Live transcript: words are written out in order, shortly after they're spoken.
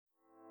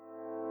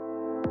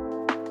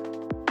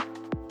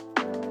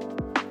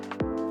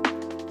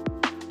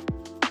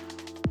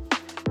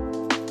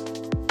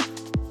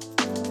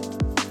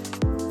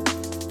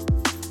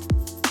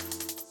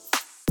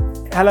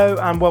Hello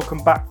and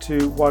welcome back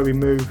to Why We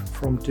Move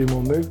from Do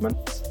More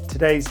Movements.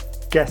 Today's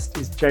guest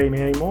is Jamie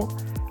Amor.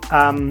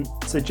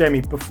 So Jamie,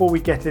 before we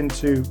get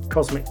into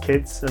Cosmic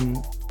Kids and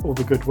all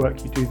the good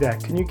work you do there,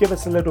 can you give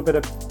us a little bit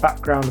of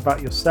background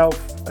about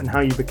yourself and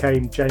how you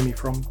became Jamie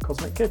from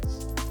Cosmic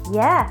Kids?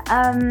 Yeah,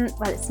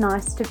 well, it's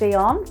nice to be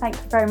on. Thank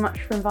you very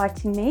much for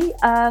inviting me.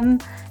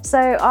 So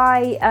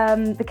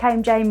I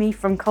became Jamie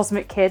from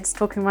Cosmic Kids,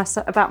 talking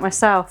about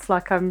myself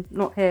like I'm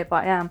not here,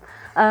 but I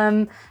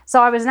am.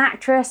 So I was an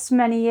actress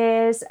many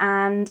years,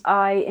 and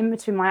in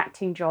between my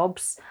acting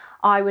jobs,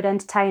 I would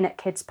entertain at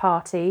kids'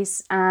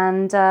 parties,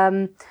 and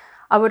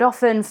I would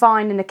often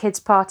find in a kids'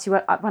 party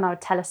when I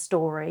would tell a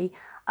story,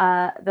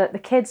 that the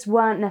kids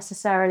weren't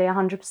necessarily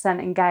 100%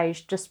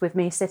 engaged just with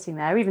me sitting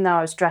there, even though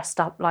I was dressed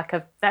up like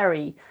a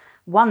very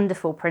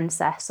wonderful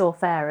princess or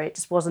fairy. It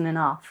just wasn't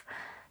enough.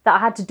 That I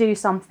had to do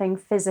something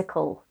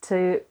physical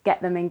to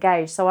get them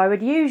engaged. So I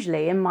would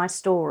usually, in my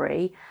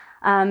story,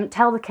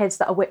 tell the kids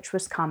that a witch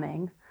was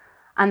coming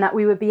and that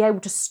we would be able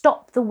to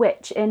stop the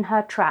witch in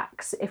her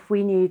tracks if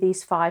we knew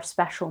these 5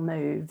 special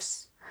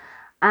moves.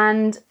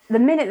 And the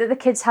minute that the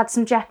kids had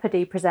some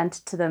jeopardy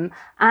presented to them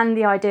and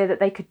the idea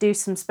that they could do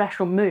some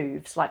special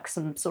moves, like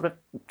some sort of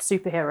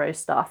superhero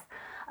stuff,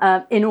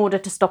 in order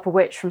to stop a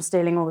witch from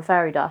stealing all the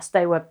fairy dust,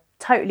 they were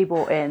totally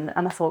bought in.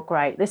 And I thought,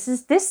 great,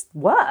 this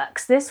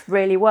works. This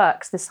really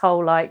works, this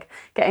whole like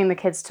getting the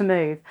kids to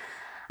move.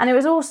 And it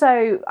was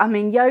also,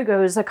 yoga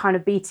was a kind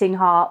of beating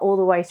heart all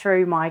the way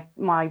through my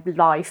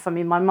life.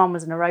 My mum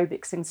was an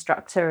aerobics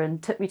instructor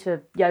and took me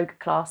to yoga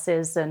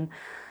classes and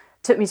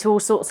took me to all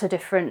sorts of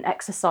different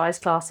exercise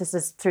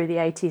classes through the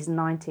 80s and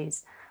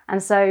 90s.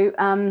 And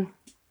so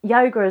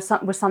yoga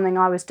was something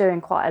I was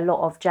doing quite a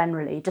lot of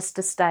generally, just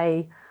to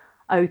stay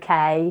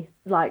okay,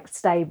 like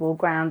stable,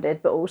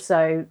 grounded, but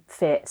also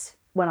fit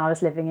when I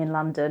was living in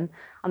London.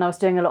 And I was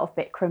doing a lot of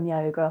Bikram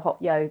yoga,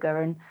 hot yoga,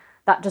 and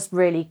that just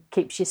really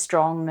keeps you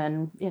strong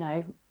and,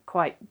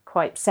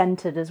 quite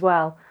centered as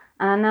well.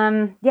 And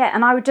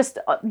and I would just,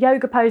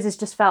 yoga poses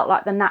just felt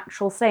like the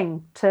natural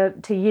thing to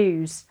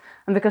use.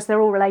 And because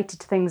they're all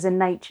related to things in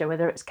nature,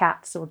 whether it's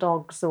cats or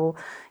dogs or,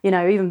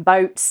 even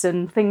boats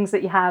and things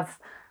that you have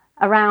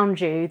around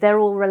you, they're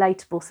all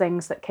relatable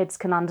things that kids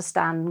can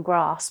understand and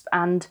grasp.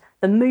 And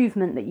the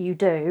movement that you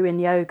do in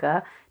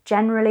yoga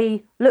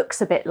generally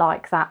looks a bit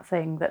like that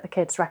thing that the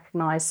kids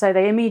recognise. So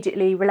they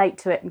immediately relate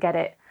to it and get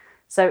it.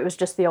 So it was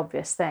just the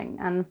obvious thing.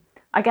 And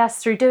I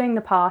guess through doing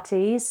the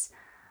parties,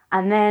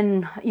 and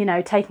then,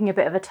 taking a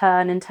bit of a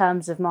turn in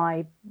terms of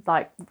my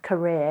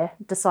career,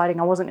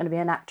 deciding I wasn't going to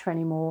be an actor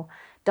anymore,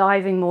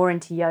 diving more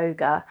into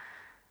yoga.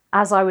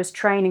 As I was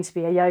training to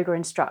be a yoga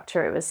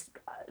instructor, it was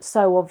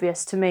so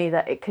obvious to me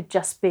that it could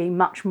just be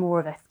much more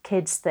of a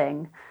kids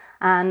thing.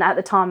 And at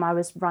the time I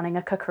was running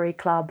a cookery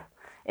club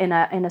in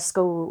a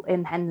school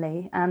in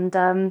Henley, and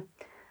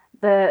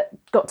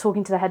got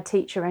talking to the head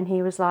teacher, and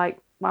he was like,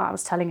 well, I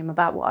was telling him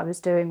about what I was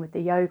doing with the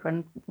yoga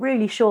and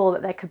really sure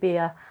that there could be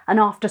an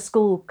after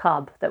school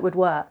club that would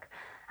work.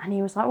 And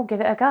he was like, well, give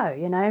it a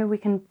go, we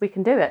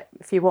can do it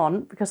if you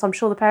want, because I'm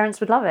sure the parents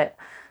would love it.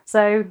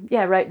 So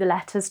yeah, wrote the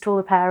letters to all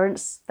the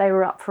parents, they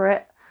were up for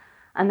it.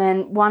 And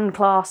then one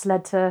class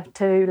led to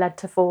 2, led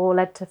to 4,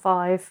 led to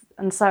 5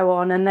 and so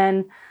on. And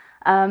then,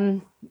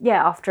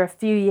 after a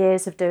few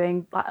years of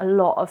doing a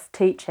lot of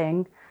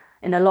teaching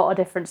in a lot of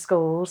different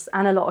schools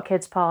and a lot of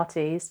kids'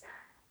 parties,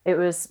 it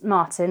was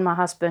Martin, my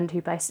husband,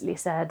 who basically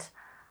said,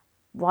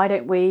 why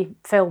don't we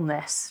film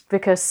this?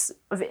 Because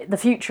the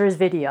future is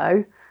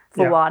video,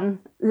 for one.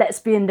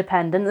 Let's be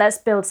independent. Let's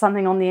build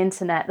something on the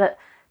internet that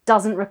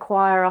doesn't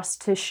require us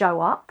to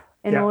show up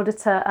in order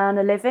to earn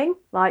a living.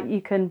 Like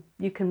you can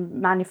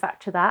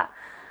manufacture that.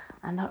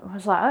 And I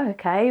was like, oh,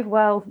 okay,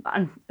 well,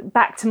 and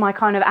back to my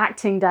kind of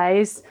acting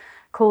days,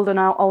 called an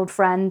old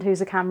friend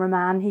who's a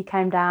cameraman. He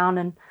came down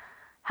and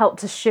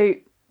helped us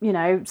shoot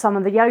some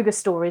of the yoga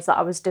stories that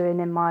I was doing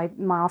in my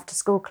after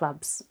school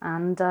clubs.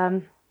 And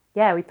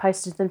we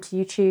posted them to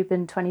YouTube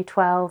in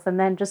 2012, and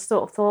then just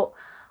sort of thought,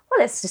 well,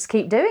 let's just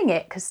keep doing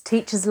it because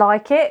teachers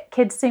like it,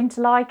 kids seem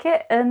to like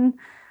it, and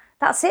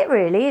that's it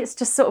really. It's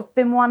just sort of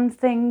been one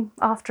thing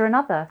after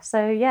another. So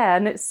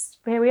and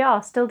here we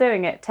are, still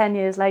doing it 10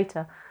 years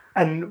later.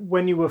 And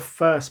when you were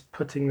first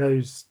putting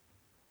those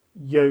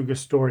yoga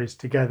stories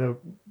together,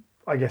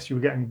 I guess you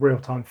were getting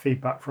real-time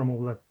feedback from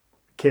all the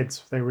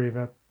kids. They were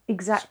either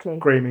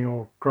screaming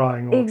or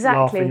crying or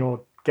laughing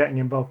or getting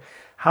involved.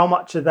 How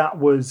much of that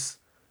was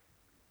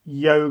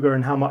yoga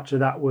and how much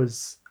of that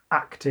was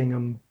acting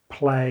and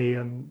play,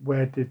 and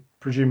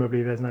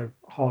presumably there's no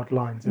hard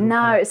lines?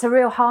 No, it's a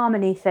real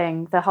harmony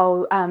thing, the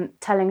whole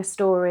telling a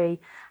story,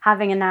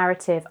 having a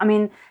narrative.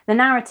 The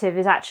narrative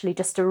is actually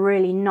just a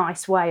really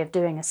nice way of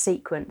doing a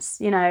sequence.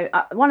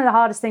 One of the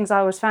hardest things I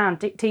always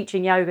found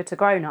teaching yoga to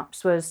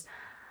grown-ups was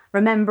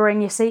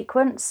remembering your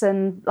sequence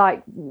and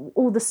like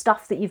all the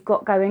stuff that you've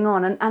got going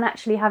on, and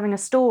actually having a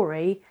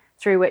story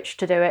through which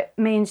to do it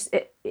means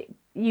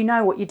you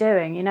know what you're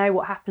doing, you know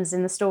what happens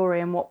in the story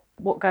and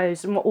what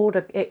goes and what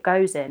order it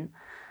goes in.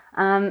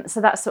 So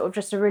that's sort of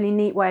just a really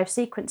neat way of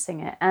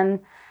sequencing it.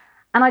 And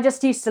And I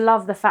just used to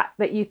love the fact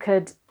that you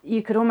could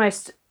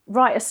almost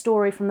write a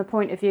story from the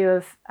point of view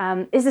of,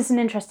 is this an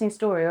interesting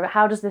story, or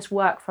how does this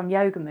work from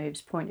Yoga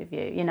Moves' point of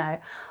view? You know,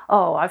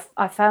 oh,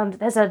 I found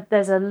there's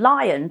a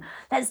lion.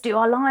 Let's do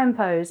our lion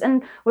pose,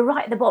 and we're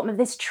right at the bottom of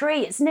this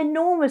tree. It's an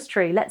enormous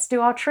tree. Let's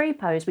do our tree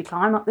pose. We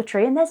climb up the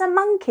tree, and there's a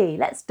monkey.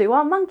 Let's do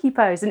our monkey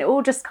pose, and it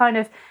all just kind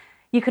of,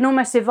 you can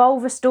almost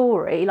evolve a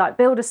story, like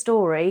build a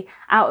story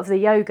out of the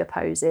yoga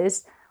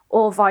poses.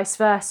 Or vice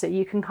versa,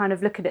 you can kind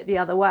of look at it the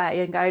other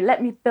way and go,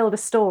 let me build a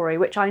story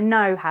which I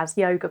know has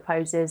yoga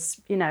poses,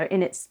 you know,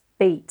 in its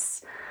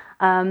beats,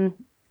 and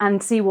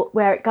see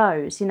where it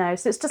goes, you know.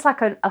 So it's just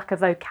like a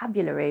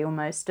vocabulary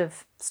almost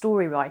of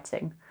story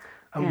writing.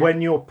 And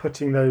when you're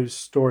putting those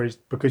stories,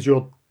 because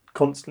you're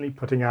constantly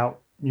putting out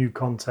new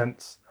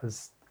content,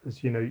 as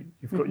you know,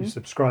 you've got your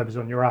subscribers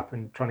on your app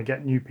and trying to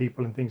get new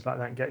people and things like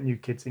that and get new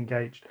kids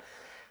engaged.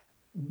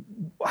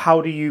 How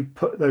do you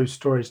put those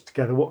stories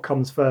together? What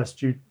comes first?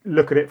 Do you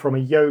look at it from a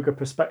yoga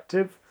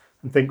perspective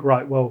and think,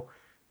 right, well,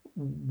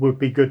 would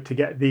be good to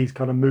get these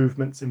kind of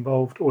movements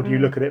involved? Or do you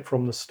look at it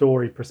from the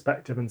story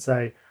perspective and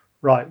say,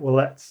 right, well,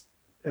 let's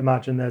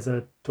imagine there's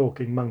a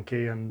talking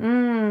monkey,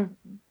 and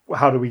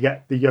how do we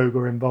get the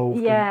yoga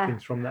involved and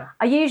things from there?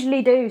 I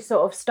usually do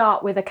sort of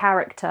start with a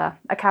character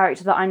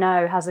that I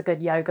know has a good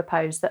yoga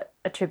pose that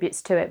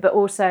attributes to it, but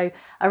also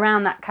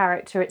around that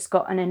character it's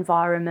got an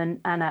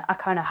environment and a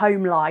kind of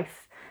home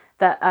life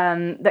that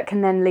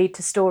can then lead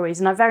to stories.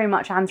 And I very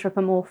much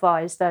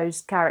anthropomorphise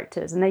those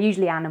characters, and they're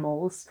usually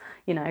animals,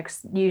 you know,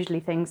 'cause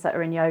usually things that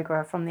are in yoga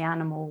are from the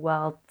animal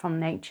world, from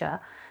nature.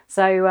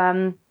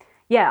 So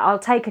I'll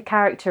take a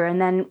character and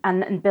then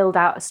and build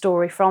out a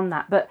story from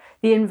that. But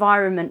the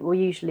environment will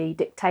usually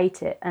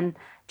dictate it. And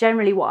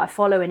generally what I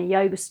follow in a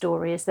yoga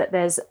story is that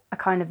there's a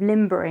kind of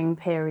limbering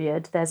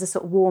period. There's a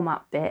sort of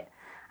warm-up bit.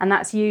 And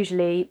that's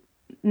usually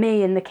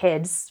me and the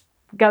kids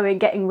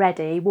getting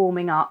ready,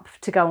 warming up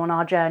to go on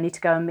our journey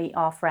to go and meet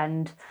our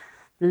friend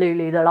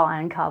Lulu the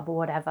lion cub or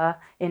whatever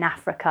in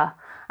Africa.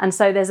 And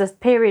so there's a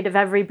period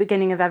of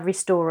beginning of every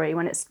story,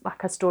 when it's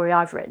like a story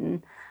I've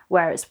written,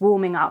 where it's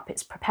warming up,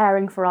 it's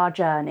preparing for our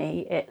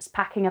journey, it's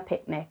packing a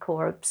picnic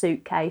or a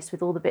suitcase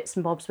with all the bits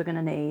and bobs we're going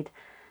to need.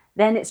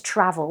 Then it's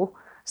travel,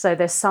 so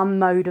there's some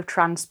mode of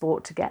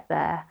transport to get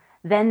there.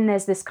 Then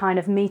there's this kind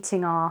of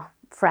meeting our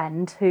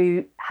friend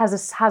who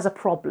has a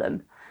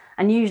problem,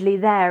 and usually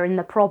there in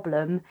the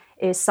problem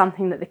is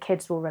something that the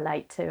kids will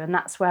relate to, and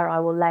that's where I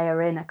will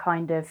layer in a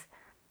kind of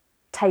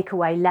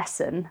takeaway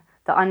lesson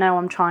that I know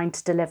I'm trying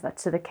to deliver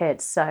to the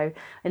kids. So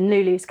in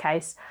Lulu's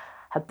case,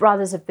 her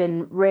brothers have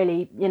been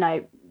really, you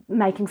know,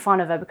 making fun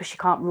of her because she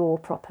can't roar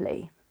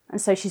properly. And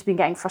so she's been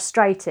getting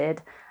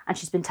frustrated and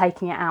she's been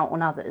taking it out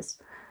on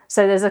others.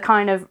 So there's a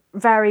kind of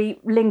very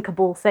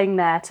linkable thing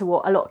there to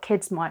what a lot of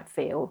kids might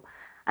feel.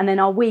 And then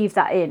I'll weave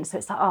that in. So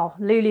it's like, oh,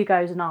 Lulu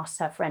goes and asks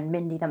her friend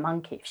Mindy the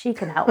monkey if she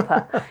can help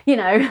her, you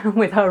know,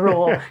 with her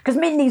roar. Because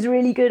Mindy's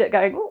really good at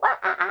going,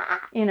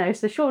 you know,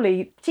 so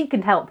surely she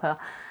can help her.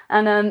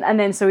 And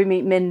then so we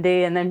meet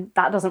Mindy, and then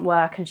that doesn't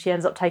work, and she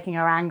ends up taking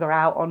her anger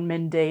out on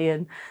Mindy,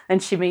 and then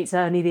she meets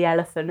Ernie the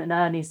elephant, and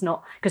Ernie's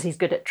not, because he's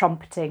good at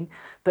trumpeting,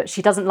 but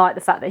she doesn't like the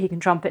fact that he can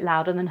trumpet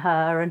louder than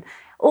her, and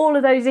all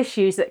of those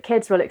issues that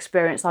kids will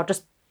experience, I'll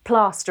just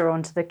plaster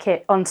onto the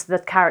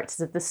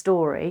characters of the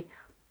story,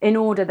 in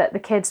order that the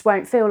kids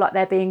won't feel like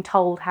they're being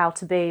told how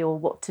to be or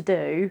what to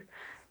do,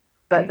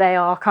 but they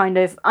are kind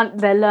of,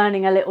 they're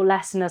learning a little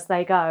lesson as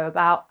they go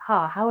about,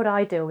 how would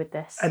I deal with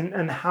this?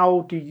 And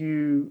how do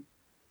you,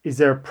 is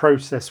there a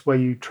process where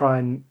you try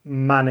and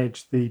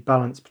manage the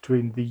balance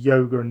between the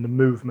yoga and the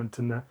movement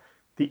and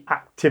the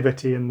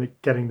activity and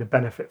getting the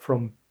benefit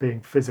from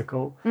being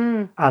physical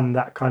and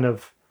that kind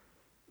of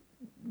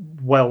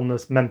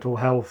wellness, mental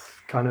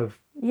health kind of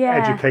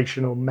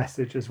educational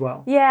message as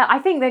well? Yeah, I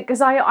think that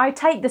because I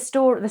take the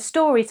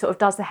story sort of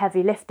does the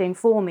heavy lifting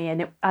for me,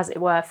 and as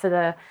it were, for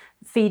the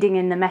feeding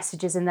in the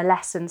messages and the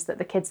lessons that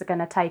the kids are going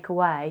to take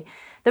away.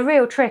 The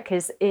real trick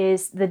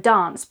is the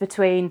dance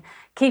between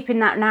keeping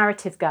that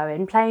narrative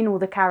going, playing all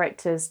the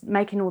characters,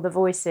 making all the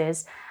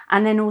voices,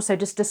 and then also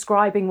just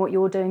describing what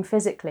you're doing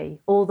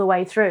physically all the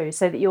way through,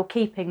 so that you're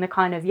keeping the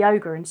kind of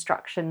yoga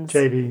instructions.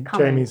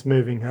 Jamie's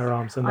moving her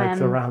arms and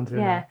legs around you.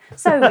 Yeah.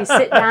 So we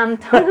sit down,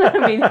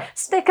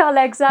 stick our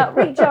legs up,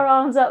 reach our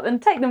arms up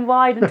and take them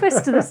wide and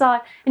twist to the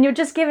side. And you're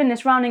just giving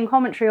this running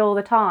commentary all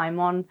the time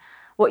on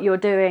what you're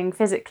doing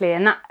physically.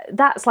 And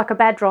that's like a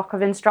bedrock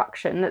of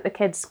instruction that the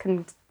kids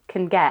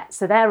can get.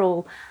 So they're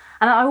all,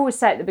 and I always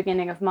say at the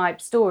beginning of my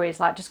stories,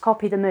 like, just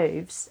copy the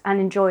moves and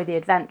enjoy the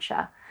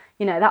adventure.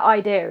 You know, that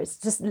idea is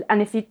just,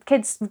 and if your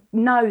kids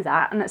know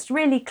that, and it's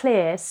really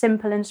clear,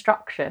 simple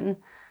instruction,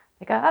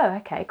 they go, oh,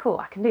 okay, cool,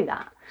 I can do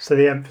that. So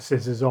the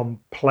emphasis is on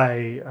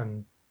play,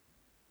 and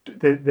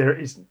there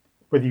is,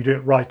 whether you do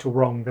it right or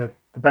wrong, the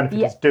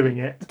benefit is doing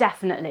it.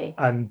 Definitely.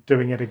 And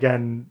doing it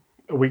again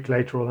a week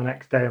later or the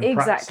next day and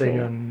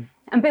practicing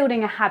and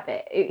building a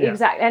habit.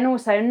 Exactly. And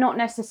also not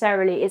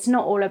necessarily, it's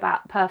not all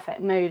about perfect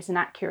moves and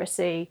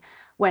accuracy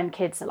when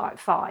kids are like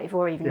 5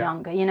 or even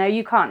younger. You know,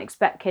 you can't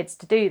expect kids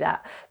to do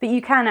that, but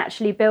you can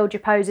actually build your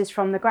poses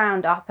from the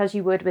ground up as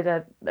you would with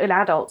an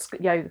adult's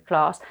yoga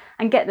class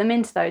and get them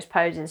into those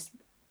poses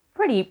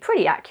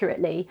pretty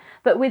accurately.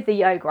 But with the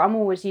yoga, I'm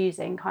always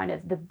using kind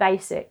of the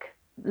basic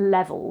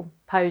level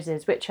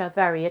poses, which are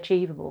very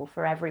achievable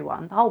for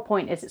everyone. The whole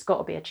point is it's got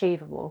to be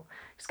achievable,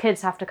 because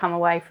kids have to come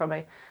away from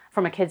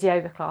a kids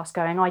yoga class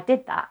going, I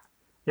did that.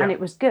 And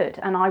it was good,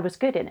 and I was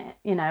good in it,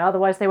 you know,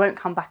 otherwise they won't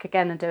come back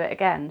again and do it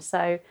again.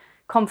 So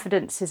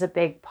confidence is a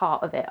big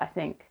part of it, I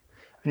think.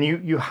 And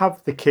you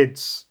have the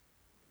kids,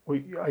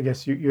 I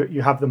guess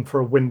you have them for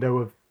a window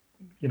of,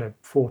 you know,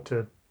 4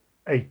 to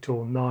 8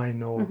 or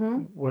 9 or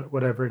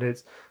whatever it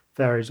is,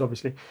 varies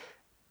obviously.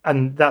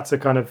 And that's a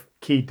kind of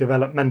key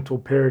developmental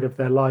period of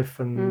their life,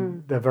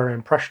 and they're very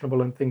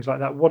impressionable and things like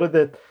that. What are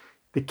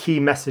the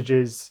key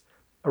messages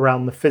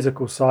around the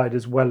physical side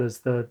as well as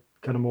the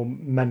kind of more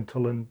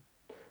mental and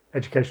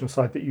educational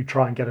side that you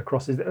try and get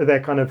across? Are there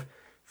kind of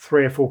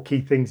 3 or 4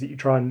 key things that you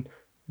try and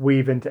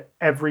weave into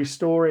every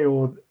story,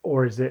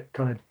 or is it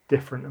kind of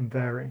different and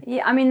varying?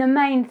 Yeah, I mean, the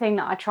main thing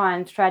that I try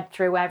and thread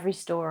through every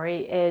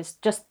story is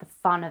just the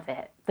fun of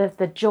it,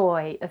 the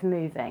joy of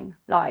moving.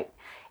 Like,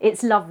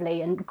 it's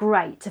lovely and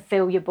great to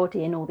feel your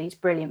body in all these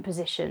brilliant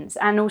positions,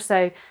 and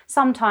also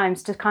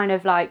sometimes to kind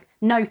of like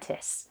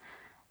notice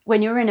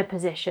when you're in a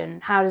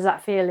position, how does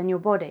that feel in your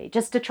body?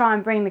 Just to try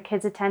and bring the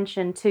kids'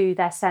 attention to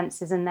their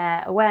senses and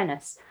their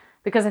awareness.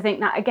 Because I think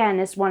that, again,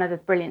 is one of the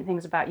brilliant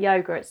things about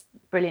yoga. It's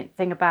a brilliant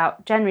thing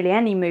about generally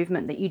any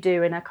movement that you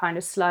do in a kind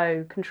of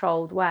slow,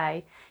 controlled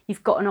way.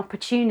 You've got an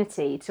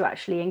opportunity to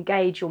actually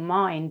engage your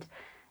mind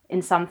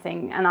in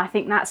something. And I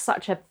think that's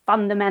such a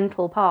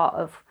fundamental part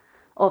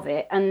of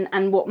it,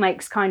 and what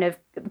makes kind of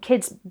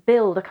kids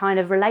build a kind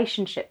of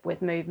relationship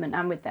with movement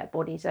and with their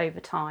bodies over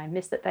time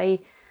is that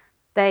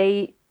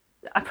they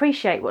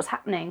appreciate what's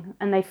happening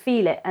and they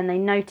feel it and they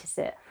notice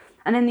it.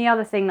 And then the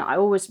other thing that I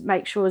always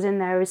make sure is in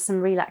there is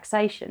some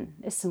relaxation,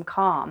 is some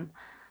calm,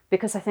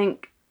 because I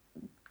think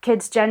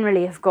kids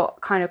generally have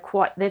got kind of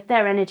quite,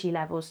 their energy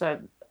levels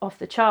are off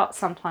the charts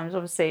sometimes.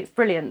 Obviously it's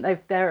brilliant,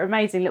 they're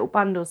amazing little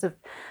bundles of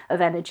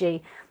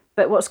energy,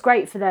 but what's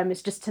great for them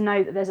is just to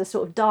know that there's a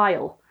sort of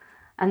dial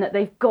and that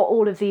they've got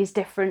all of these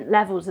different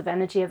levels of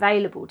energy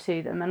available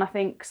to them. And I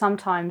think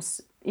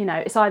sometimes, you know,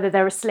 it's either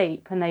they're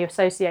asleep and they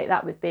associate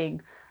that with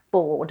being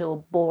bored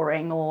or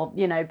boring, or,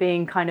 you know,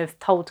 being kind of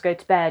told to go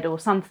to bed or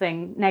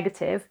something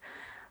negative.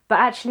 But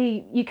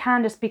actually you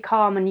can just be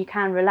calm and you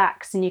can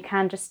relax and you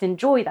can just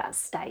enjoy that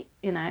state,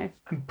 you know.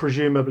 And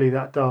presumably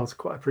that dial's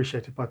quite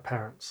appreciated by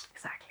parents.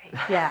 Exactly.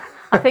 Yeah,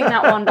 I think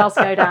that one does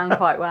go down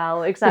quite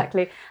well.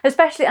 Exactly.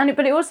 Especially,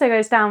 but it also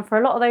goes down for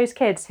a lot of those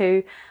kids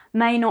who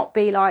may not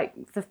be like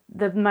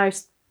the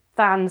most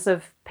fans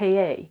of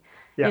PE.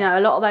 You know,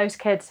 a lot of those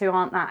kids who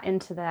aren't that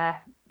into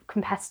their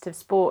competitive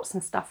sports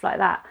and stuff like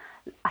that,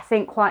 I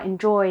think quite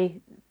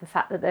enjoy the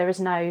fact that there's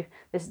no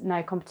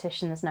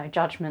competition, there's no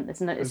judgment, it's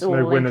all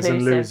no winners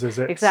inclusive. And losers.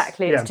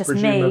 Exactly, it's just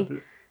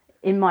me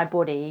in my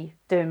body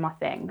doing my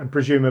thing. And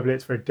presumably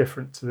it's very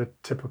different to the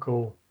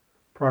typical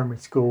primary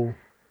school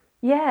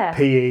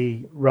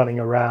PE, running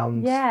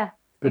around.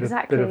 Bit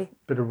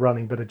of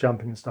running, bit of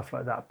jumping and stuff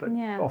like that, but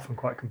often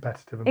quite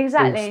competitive and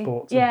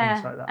ball sports and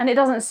things like that. And it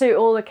doesn't suit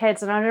all the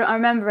kids. And I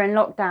remember in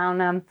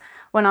lockdown,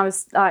 when I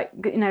was like,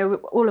 you know,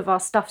 all of our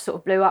stuff sort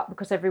of blew up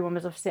because everyone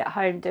was obviously at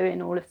home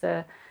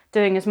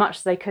doing as much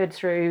as they could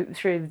through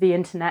the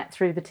internet,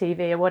 through the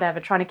TV or whatever,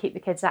 trying to keep the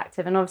kids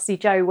active. And obviously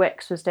Joe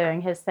Wicks was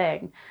doing his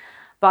thing.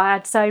 But I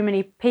had so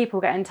many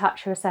people get in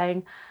touch who were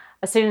saying,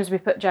 as soon as we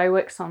put Joe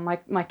Wicks on,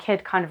 my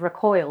kid kind of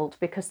recoiled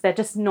because they're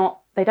just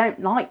not, they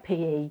don't like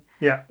PE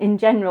in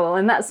general.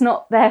 And that's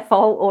not their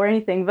fault or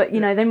anything, but, you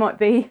know, they might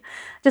be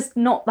just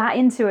not that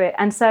into it.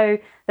 And so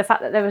the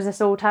fact that there was this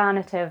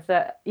alternative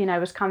that, you know,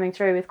 was coming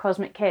through with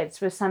Cosmic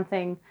Kids was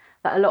something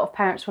that a lot of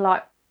parents were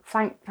like,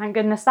 thank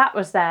goodness that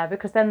was there,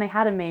 because then they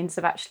had a means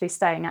of actually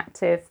staying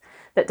active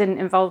that didn't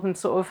involve them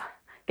sort of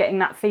getting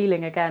that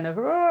feeling again of...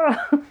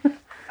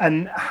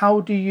 And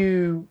how do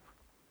you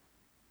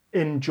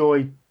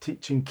enjoy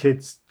teaching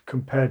kids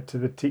compared to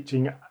the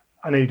teaching?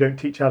 I know you don't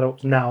teach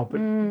adults now, but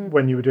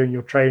when you were doing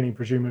your training,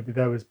 presumably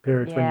there was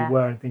periods when you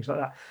were and things like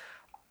that.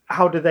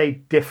 How do they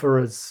differ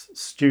as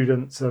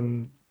students,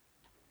 and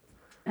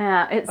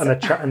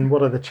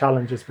what are the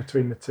challenges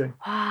between the two?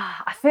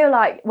 I feel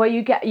like, well,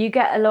 you get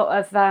a lot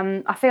of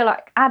I feel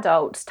like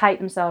adults take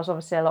themselves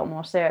obviously a lot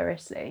more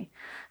seriously,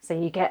 so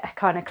you get a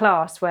kind of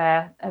class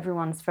where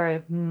everyone's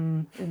very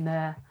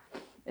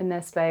in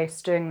their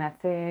space doing their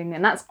thing,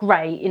 and that's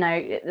great. You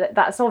know,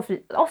 that's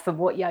often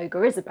what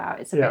yoga is about.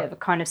 It's a bit of a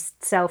kind of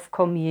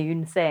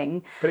self-commune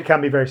thing, but it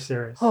can be very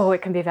serious.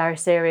 It can be very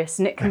serious,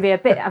 and it can be a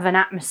bit of an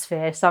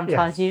atmosphere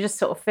sometimes. You just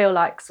sort of feel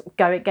like sort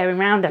of going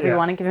around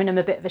everyone and giving them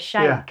a bit of a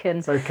shake. And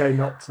it's okay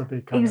not to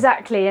be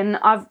exactly. And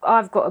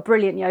I've got a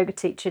brilliant yoga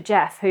teacher,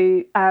 Jeff,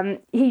 who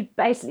he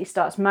basically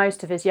starts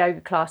most of his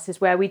yoga classes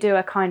where we do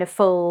a kind of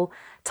full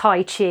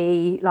Tai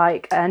Chi,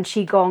 like, and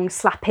Qigong,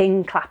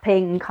 slapping,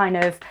 clapping, kind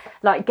of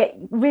like get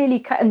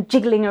really and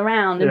jiggling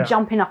around and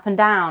jumping up and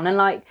down and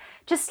like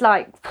just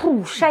like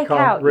shake you can't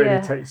out.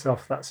 really take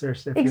yourself that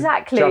seriously. If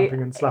exactly. You're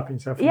jumping and slapping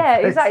yourself.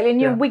 Exactly. And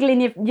you're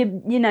wiggling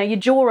your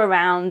jaw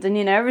around and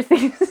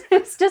everything.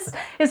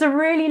 It's a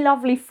really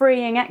lovely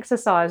freeing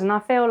exercise. And I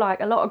feel like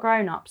a lot of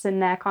grown-ups in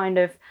their kind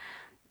of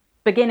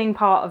beginning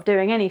part of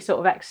doing any sort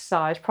of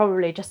exercise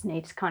probably just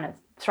need to kind of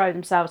throw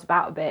themselves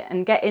about a bit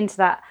and get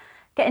into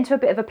a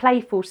bit of a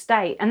playful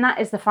state. And that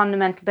is the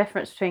fundamental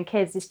difference between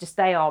kids, is just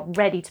they are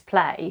ready to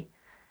play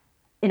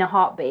in a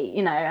heartbeat,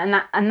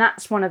 and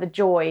that's one of the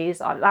joys.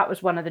 That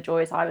was one of the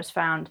joys I was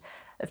found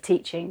of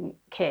teaching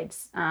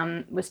kids,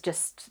 was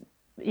just,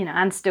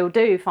 and still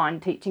do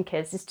find teaching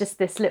kids, it's just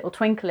this little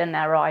twinkle in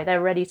their eye.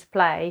 They're ready to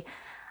play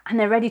and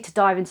they're ready to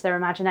dive into their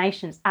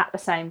imaginations at the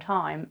same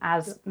time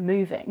as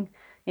moving,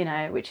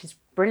 which is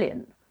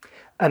brilliant.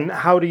 And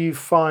how do you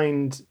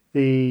find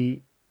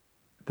the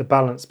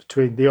balance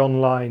between the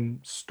online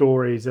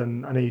stories,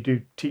 and I know you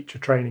do teacher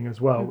training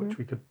as well, which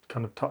we could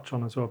kind of touch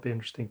on as well. It'd be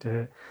interesting to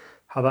hear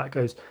how that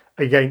goes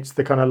against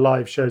the kind of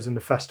live shows and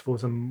the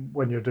festivals, and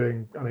when you're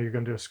doing, I know you're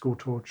going to do a school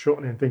tour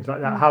shortly and things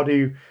like that.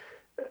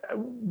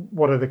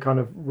 What are the kind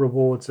of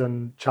rewards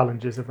and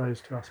challenges of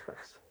those two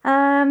aspects?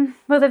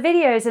 Well, the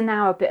videos are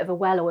now a bit of a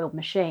well-oiled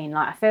machine.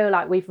 Like, I feel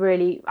like we've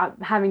really,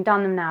 having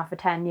done them now for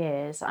 10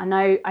 years, I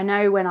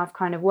know when I've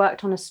kind of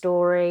worked on a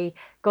story,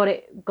 got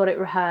it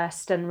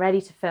rehearsed and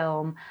ready to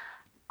film,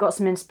 got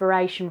some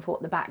inspiration for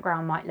what the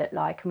background might look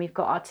like, and we've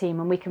got our team,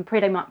 and we can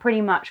pretty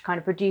much kind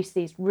of produce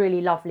these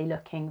really lovely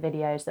looking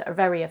videos that are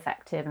very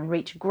effective and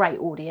reach a great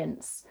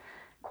audience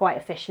quite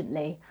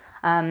efficiently.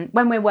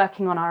 When we're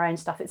working on our own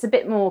stuff, it's a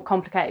bit more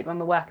complicated when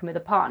we're working with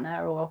a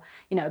partner or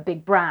a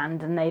big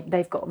brand, and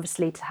they've got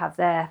obviously to have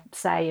their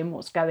say in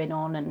what's going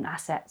on and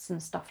assets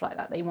and stuff like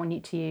that they want you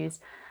to use.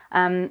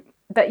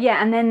 But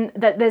yeah, and then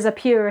there's a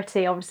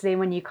purity obviously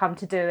when you come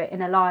to do it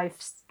in a live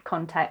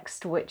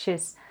context, which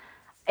is,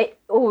 it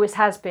always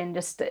has been,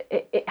 just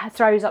it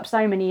throws up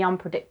so many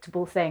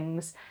unpredictable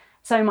things,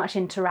 so much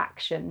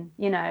interaction.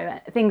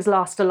 Things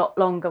last a lot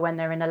longer when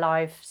they're in a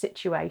live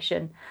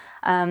situation.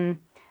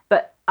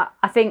 But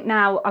I think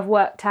now I've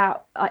worked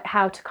out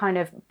how to kind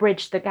of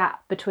bridge the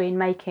gap between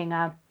making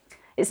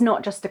it's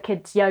not just a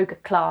kids yoga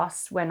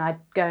class when I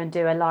go and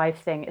do a live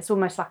thing. It's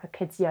almost like a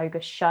kids yoga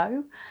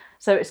show.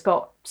 So it's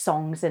got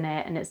songs in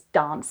it and it's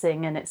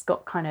dancing and it's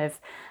got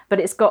but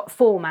it's got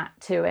format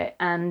to it.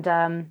 And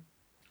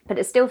but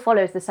it still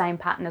follows the same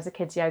pattern as a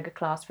kids yoga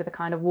class, with a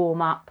kind of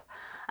warm up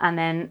and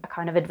then a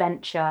kind of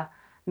adventure,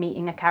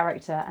 meeting a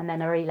character, and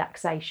then a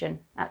relaxation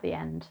at the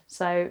end.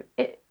 So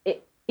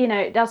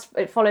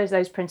it follows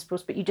those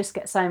principles, but you just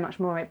get so much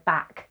more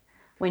back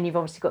when you've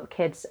obviously got the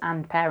kids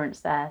and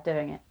parents there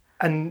doing it.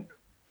 And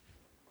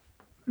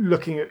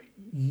looking at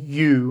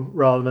you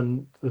rather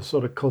than the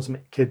sort of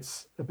Cosmic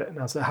Kids a bit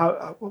now, so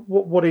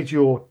what is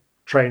your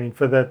training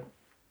for the?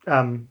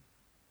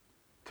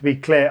 To be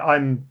clear,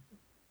 I'm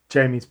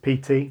Jamie's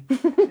PT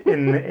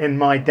in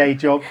my day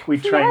job. We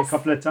train a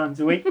couple of times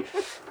a week,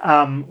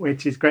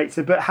 which is great.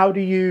 So, but how do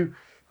you?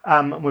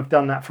 And we've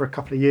done that for a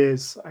couple of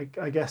years,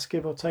 I guess,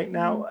 give or take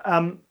now.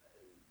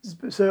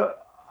 So,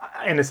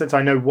 in a sense,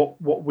 I know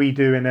what we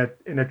do in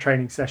a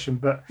training session,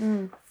 but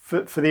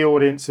for the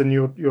audience and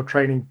your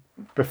training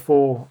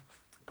before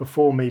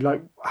me,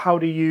 like how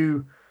do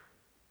you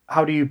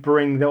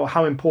bring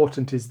how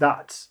important is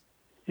that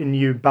in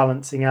you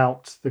balancing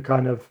out the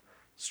kind of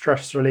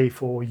stress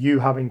relief or you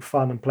having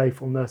fun and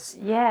playfulness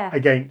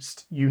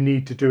against you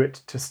need to do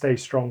it to stay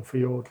strong for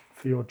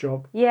your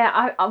job?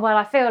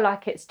 I feel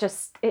like it's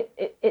just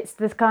it's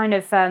the kind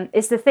of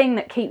it's the thing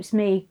that keeps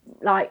me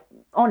like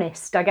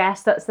honest, I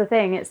guess. That's the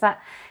thing. It's that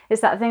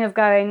thing of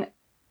going,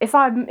 if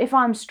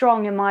I'm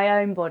strong in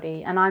my own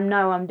body and I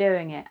know I'm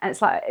doing it, and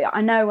it's like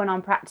I know when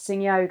I'm practicing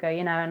yoga,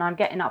 and I'm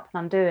getting up and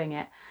I'm doing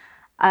it,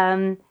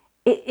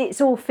 it's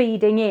all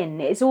feeding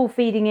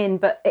in,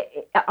 but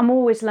I'm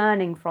always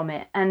learning from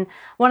it. And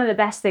one of the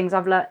best things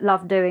I've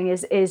loved doing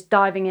is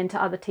diving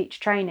into other teacher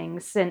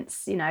trainings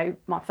since,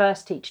 my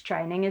first teacher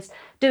training, is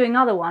doing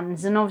other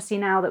ones. And obviously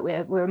now that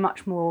we're a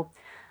much more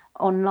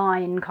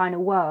online kind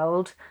of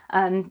world,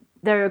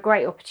 there are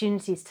great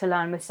opportunities to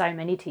learn with so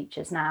many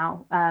teachers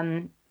now.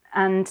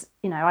 And,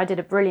 I did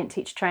a brilliant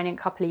teacher training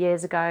a couple of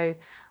years ago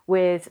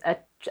with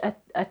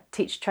a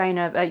teacher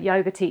trainer, a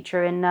yoga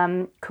teacher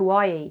in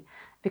Kauai,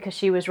 because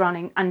she was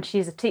running, and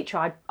she's a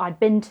teacher I'd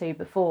been to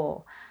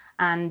before,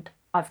 and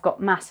I've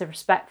got massive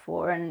respect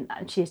for her, and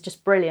she's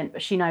just brilliant.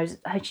 But she knows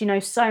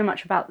so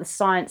much about the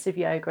science of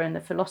yoga and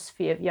the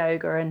philosophy of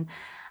yoga,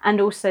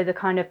 and also the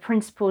kind of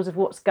principles of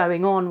what's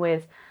going on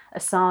with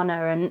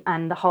asana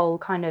and the whole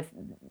kind of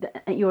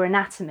your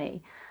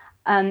anatomy.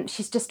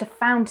 She's just a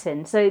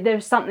fountain. So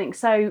there's something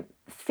so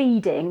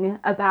feeding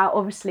about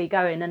obviously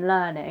going and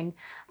learning,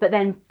 but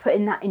then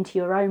putting that into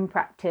your own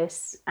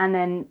practice and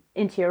then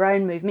into your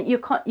own movement.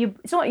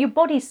 It's not like your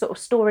body's sort of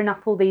storing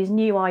up all these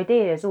new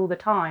ideas all the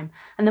time,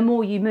 and the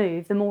more you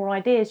move, the more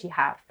ideas you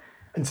have.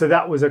 And so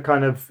that was a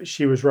kind of,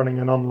 she was running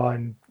an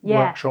online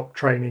workshop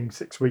training,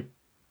 6-week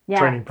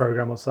training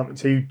program or something.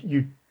 So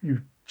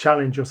you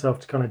challenge yourself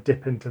to kind of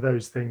dip into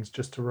those things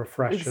just to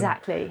refresh.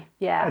 Exactly.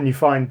 And you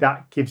find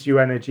that gives you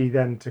energy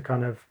then to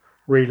kind of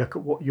relook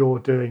at what you're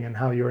doing and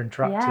how you're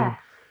interacting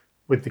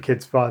with the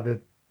kids via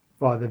the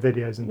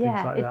videos and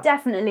things like that. It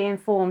definitely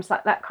informs,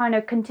 like that kind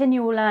of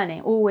continual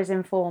learning always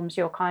informs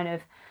your kind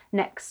of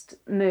next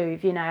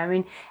move, you know. I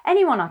mean,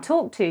 anyone I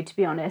talk to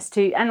be honest,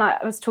 and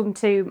like I was talking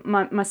to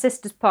my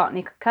sister's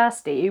partner,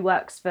 Kirsty, who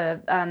works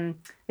for,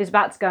 who's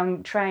about to go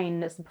and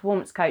train as the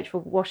performance coach for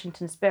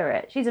Washington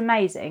Spirit. She's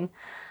amazing.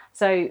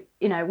 So,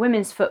 you know,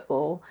 women's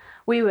football,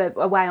 we were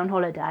away on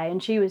holiday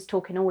and she was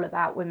talking all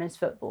about women's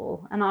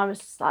football. And I was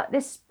just like,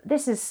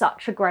 this is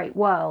such a great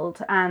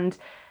world. And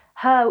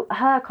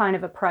her kind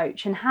of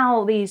approach and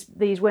how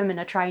these women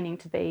are training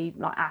to be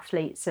like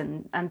athletes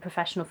and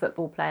professional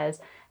football players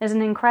is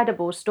an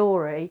incredible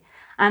story.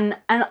 And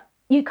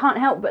you can't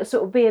help but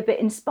sort of be a bit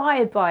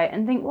inspired by it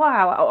and think,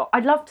 wow,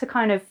 I'd love to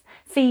kind of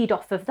feed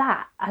off of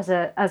that as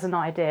an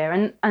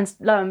idea. And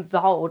lo and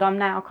behold, I'm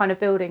now kind of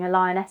building a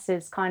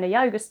Lioness's kind of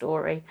yoga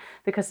story,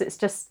 because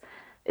it's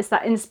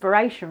that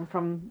inspiration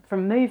from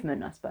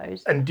movement, I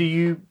suppose. And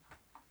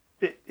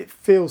it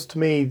feels to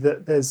me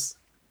that there's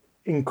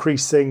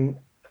increasing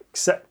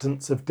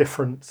acceptance of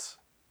different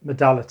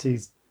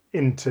modalities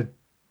into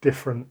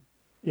different,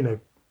 you know,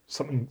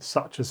 something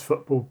such as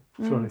football.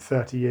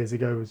 30 years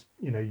ago was,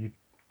 you know, you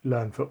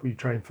learn football, you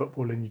train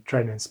football and you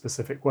train in a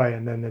specific way,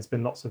 and then there's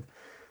been lots of,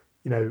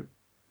 you know,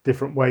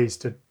 different ways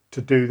to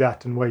do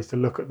that and ways to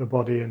look at the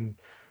body and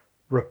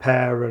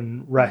repair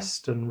and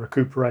rest and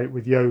recuperate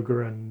with yoga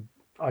and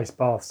ice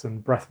baths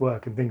and breath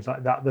work and things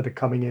like that are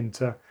coming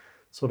into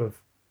sort of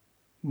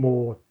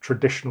more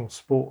traditional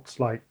sports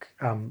like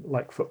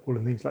football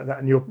and things like that,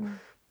 and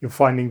you're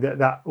finding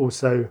that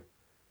also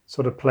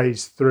sort of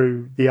plays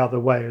through the other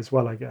way as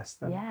well, I guess.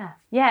 Then.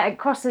 Yeah, it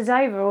crosses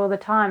over all the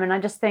time, and I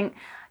just think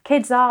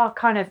kids are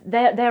kind of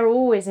they're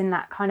always in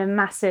that kind of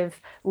massive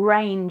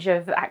range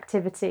of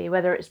activity,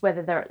 whether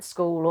they're at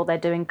school or they're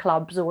doing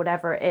clubs or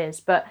whatever it is.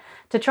 But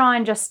to try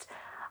and just,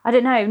 I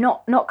don't know,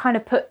 not kind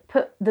of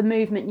put the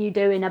movement you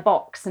do in a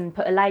box and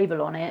put a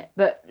label on it,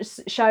 but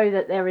show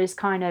that there is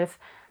kind of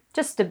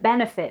just a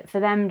benefit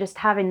for them just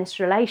having this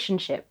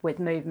relationship with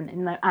movement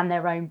and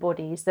their own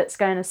bodies that's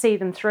going to see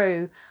them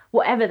through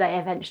whatever they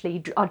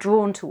eventually are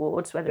drawn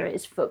towards, whether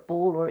it's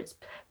football or it's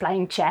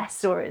playing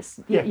chess or it's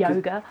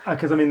yoga.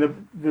 Because I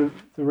mean, the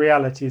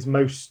reality is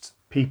most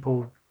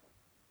people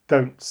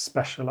don't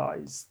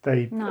specialise.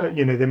 They,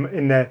 you know,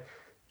 in their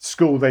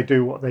school they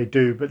do what they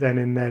do, but then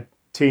in their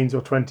teens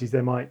or 20s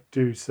they might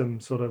do some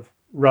sort of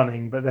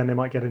running, but then they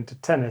might get into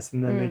tennis,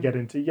 and then they get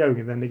into yoga,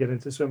 and then they get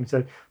into swimming.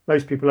 So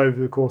most people over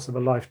the course of a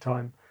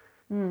lifetime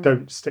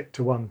don't stick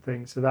to one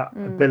thing. So that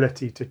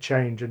ability to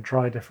change and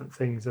try different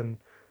things and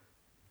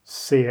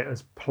see it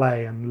as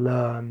play and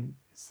learn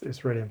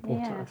is really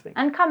important, I think.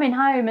 And coming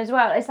home as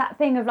well, it's that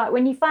thing of like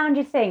when you found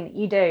your thing that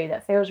you do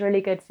that feels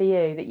really good for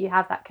you, that you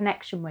have that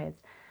connection with,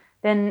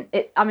 then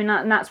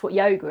and that's what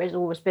yoga has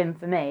always been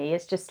for me.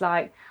 It's just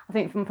like, I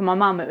think for my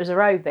mum it was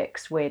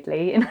aerobics,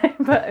 weirdly, you know,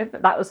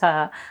 but that was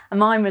her, and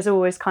mine was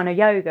always kind of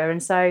yoga.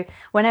 And so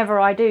whenever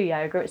I do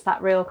yoga, it's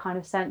that real kind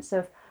of sense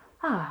of,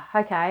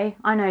 okay,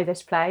 I know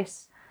this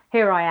place,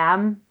 here I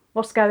am,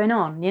 what's going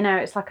on, you know.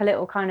 It's like a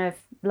little kind of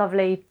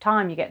lovely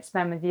time you get to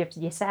spend with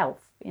yourself,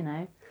 you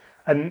know.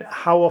 And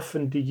how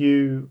often do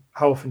you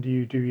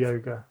do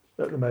yoga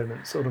at the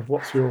moment? Sort of,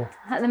 what's your...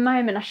 At the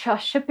moment, I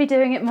should be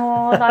doing it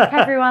more, like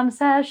everyone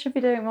says, should be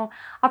doing it more.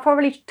 I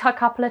probably a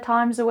couple of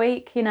times a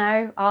week, you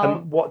know.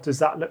 And what does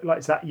that look like?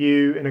 Is that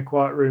you in a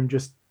quiet room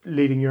just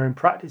leading your own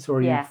practice, or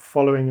are you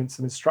following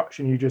some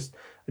instruction?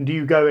 And do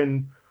you go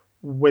in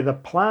with a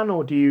plan,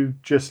 or do you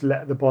just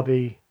let the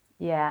body...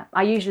 Yeah,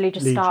 I usually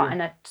just start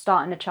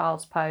in a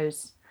child's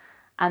pose,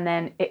 and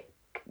then it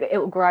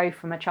will grow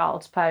from a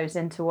child's pose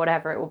into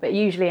whatever it will be,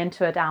 usually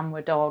into a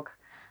downward dog.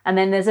 And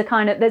then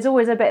there's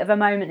always a bit of a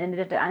moment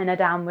in a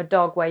downward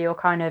dog where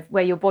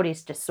your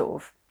body's just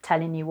sort of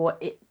telling you what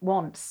it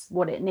wants,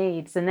 what it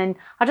needs. And then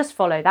I just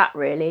follow that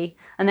really.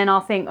 And then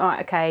I'll think, all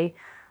right, okay,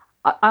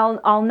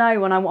 I'll know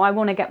when I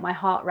want to get my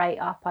heart rate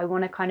up. I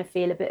want to kind of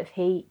feel a bit of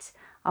heat.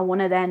 I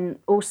want to then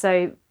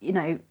also, you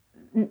know,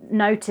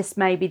 notice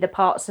maybe the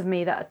parts of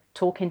me that are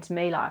talking to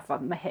me, like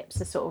if my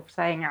hips are sort of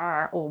saying,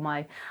 or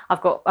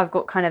I've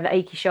got kind of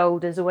achy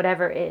shoulders or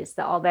whatever it is,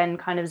 that I'll then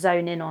kind of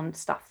zone in on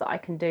stuff that I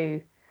can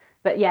do.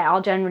 But yeah,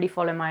 I'll generally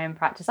follow my own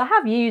practice. I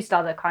have used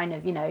other kind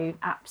of, you know,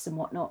 apps and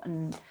whatnot,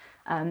 and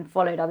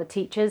followed other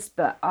teachers,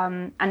 but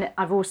and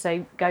I've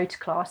also go to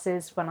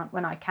classes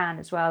when I can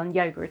as well, and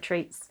yoga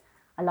retreats.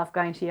 I love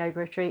going to yoga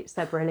retreats;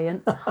 they're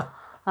brilliant.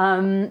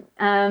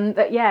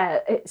 But yeah,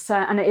 it's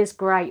and it is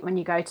great when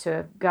you go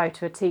to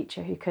a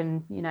teacher who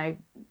can, you know,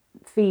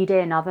 feed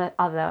in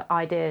other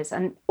ideas,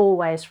 and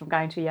always from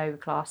going to a yoga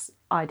class,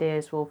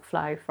 ideas will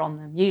flow from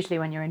them. Usually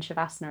when you're in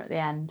Shavasana at the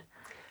end.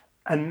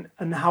 And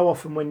how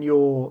often when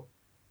you're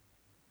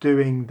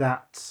doing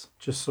that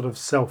just sort of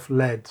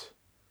self-led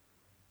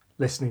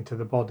listening to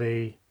the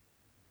body,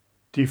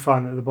 do you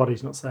find that the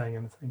body's not saying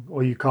anything,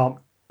 or you can't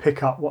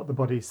pick up what the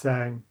body's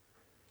saying?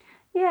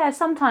 Yeah,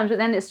 sometimes, but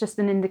then it's just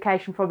an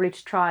indication probably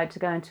to try to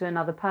go into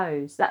another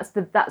pose. That's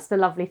the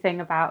lovely thing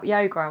about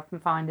yoga, I often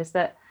find, is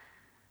that,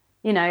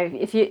 you know,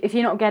 if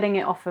you're not getting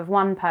it off of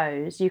one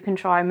pose, you can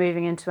try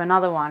moving into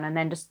another one and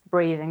then just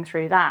breathing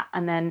through that.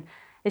 And then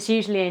it's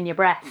usually in your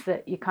breath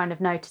that you kind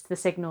of notice the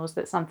signals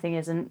that something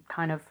isn't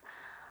kind of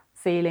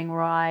feeling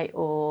right,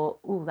 or,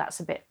 oh, that's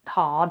a bit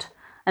hard.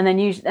 And then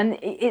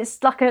it's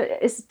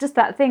just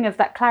that thing of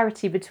that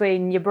clarity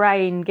between your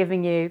brain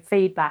giving you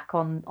feedback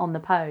on the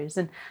pose.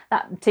 And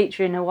that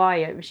teacher in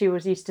Hawaii, she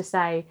always used to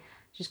say,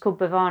 she's called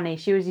Bhavani,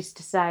 she always used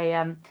to say,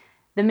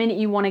 the minute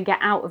you want to get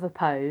out of a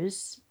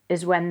pose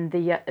is when the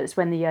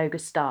yoga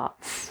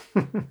starts.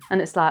 And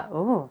it's like,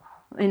 oh,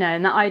 you know,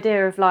 and that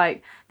idea of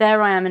like,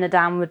 there I am in a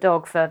downward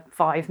dog for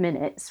 5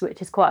 minutes,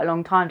 which is quite a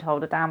long time to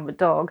hold a downward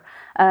dog.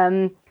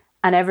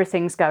 And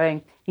everything's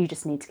going, you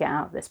just need to get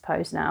out of this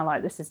pose now.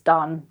 Like, this is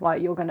done.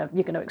 Like, you're gonna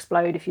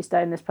explode if you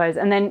stay in this pose.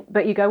 And then,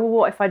 but you go, well,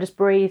 what if I just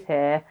breathe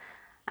here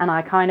and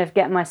I kind of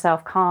get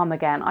myself calm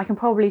again? I can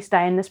probably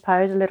stay in this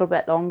pose a little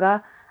bit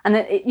longer. And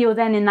then you're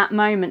then in that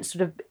moment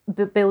sort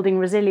of building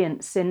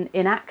resilience in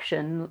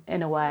action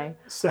in a way.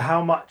 So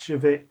how much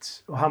of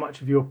it, or how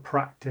much of your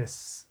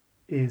practice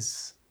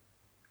is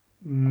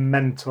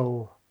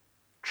mental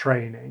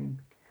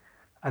training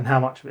and how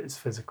much of it is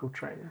physical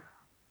training?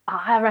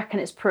 I reckon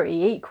it's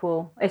pretty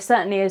equal. It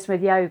certainly is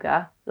with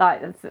yoga,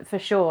 like for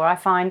sure, I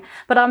find.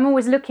 But I'm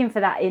always looking for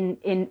that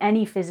in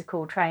any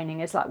physical training.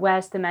 It's like,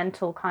 where's the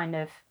mental kind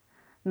of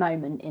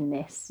moment in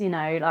this, you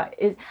know, like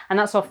and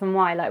that's often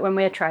why, like, when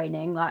we're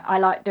training, like, I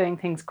like doing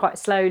things quite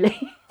slowly,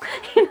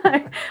 you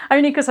know,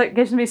 only because it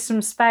gives me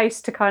some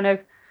space to kind of,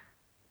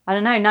 I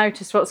don't know,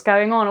 notice what's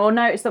going on, or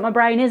notice that my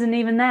brain isn't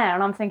even there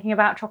and I'm thinking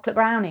about chocolate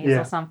brownies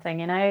or something,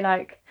 you know,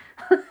 like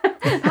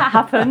that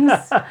happens,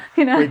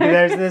 you know.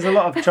 There's a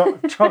lot of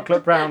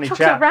chocolate brownie chat.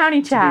 Chocolate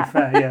brownie chat. To be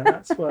fair, yeah,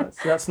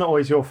 that's not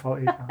always your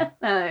fault either.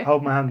 No.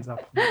 Hold my hands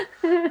up.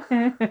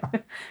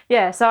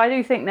 Yeah, so I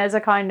do think there's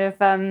a kind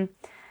of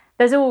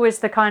there's always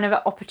the kind of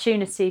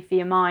opportunity for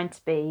your mind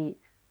to be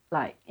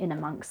like in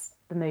amongst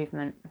the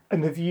movement.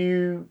 And have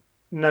you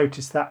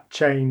noticed that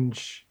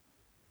change,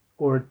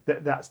 or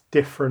that's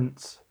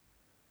different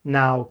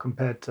now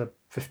compared to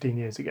 15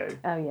 years ago?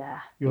 Oh yeah.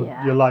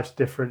 Your life's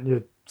different,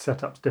 your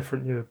setup's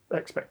different, your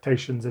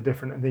expectations are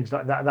different and things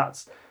like that.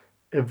 That's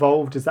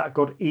evolved. Has that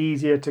got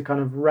easier to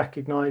kind of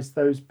recognise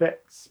those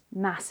bits?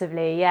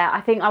 Massively, yeah. I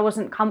think I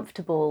wasn't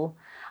comfortable.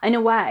 In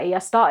a way, I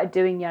started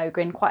doing yoga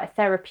in quite a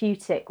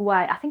therapeutic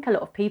way. I think a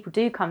lot of people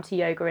do come to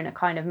yoga in a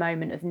kind of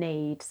moment of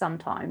need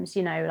sometimes,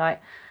 you know,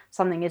 like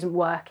something isn't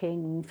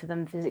working for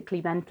them physically,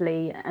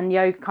 mentally, and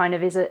yoga kind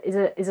of is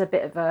a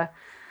bit of a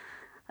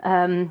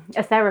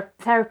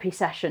therapy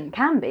session,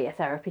 can be a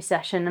therapy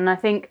session. And I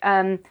think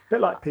a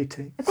bit like PT.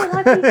 A bit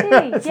like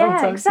PT,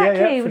 yeah,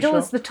 exactly. Yeah, with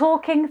all the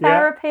talking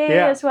therapy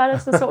as well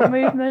as the sort of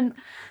movement.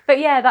 But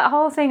yeah, that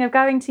whole thing of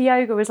going to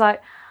yoga was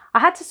like, I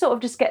had to sort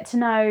of just get to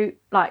know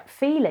like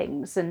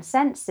feelings and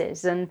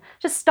senses and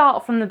just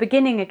start from the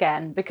beginning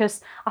again, because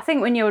I think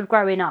when you're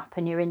growing up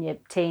and you're in your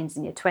teens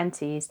and your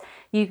 20s,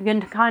 you can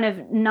kind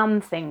of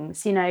numb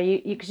things, you know,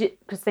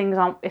 because things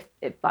aren't, if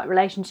like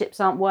relationships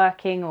aren't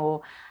working,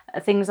 or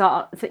things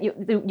are,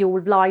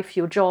 your life,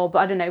 your job,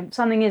 I don't know,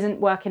 something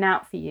isn't working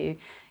out for you,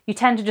 you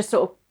tend to just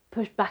sort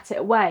of bat it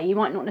away. You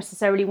might not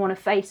necessarily want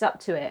to face up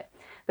to it,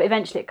 but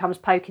eventually it comes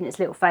poking its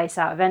little face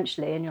out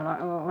eventually, and you're like,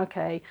 oh,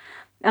 okay.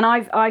 And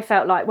I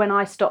felt like when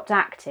I stopped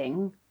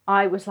acting,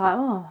 I was like,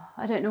 oh,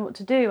 I don't know what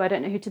to do. I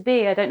don't know who to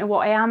be. I don't know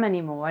what I am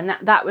anymore. And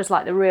that was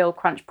like the real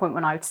crunch point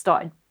when I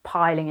started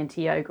piling into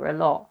yoga a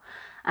lot.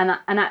 And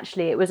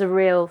actually it was a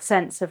real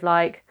sense of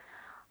like,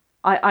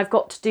 I've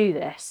got to do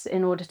this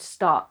in order to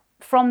start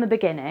from the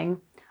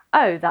beginning.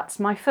 Oh, that's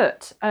my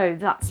foot. Oh,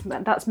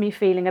 that's me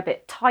feeling a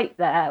bit tight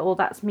there, or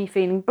that's me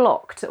feeling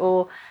blocked,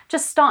 or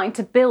just starting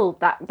to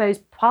build those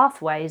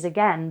pathways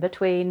again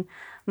between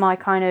my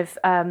kind of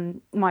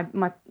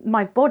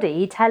my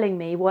body telling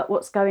me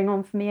what's going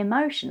on for me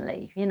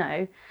emotionally, you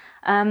know.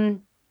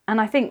 And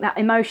I think that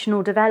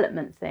emotional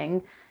development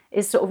thing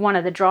is sort of one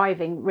of the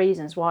driving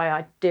reasons why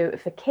I do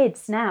it for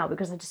kids now,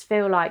 because I just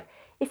feel like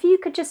if you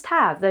could just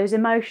have those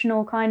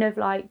emotional kind of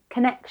like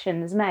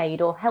connections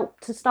made, or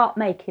help to start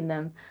making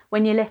them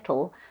when you're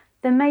little,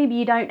 then maybe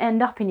you don't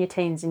end up in your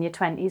teens and your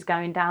 20s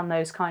going down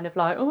those kind of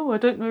like, oh, I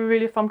don't know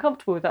really if I'm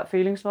comfortable with that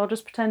feeling, so I'll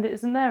just pretend it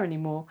isn't there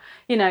anymore,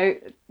 you know,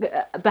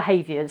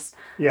 behaviours.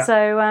 Yeah.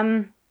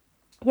 So,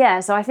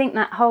 so I think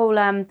that whole,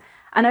 and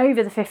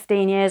over the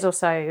 15 years or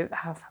so,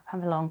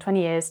 however long,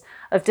 20 years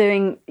of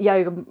doing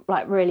yoga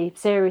like really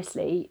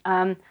seriously,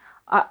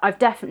 I've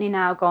definitely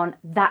now gone,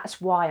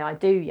 that's why I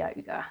do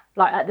yoga.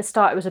 Like at the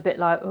start it was a bit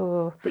like,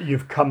 oh. But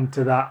you've come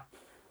to that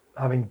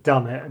having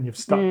done it, and you've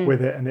stuck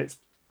with it, and it's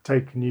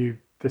taken you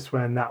this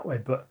way and that way,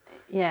 but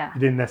yeah,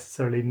 you didn't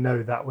necessarily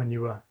know that when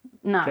you were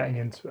getting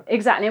into it.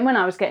 Exactly. And when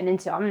I was getting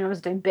into it, I mean, I was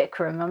doing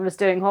Bikram, I was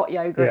doing hot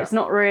yoga. It's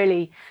not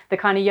really the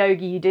kind of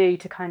yoga you do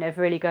to kind of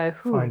really go,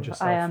 find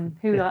yourself. I am,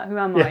 who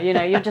am I? You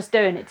know, you're just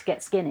doing it to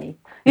get skinny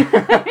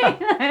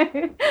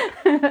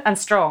and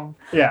strong.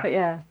 Yeah. But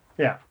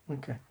yeah.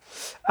 Okay.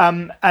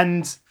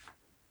 And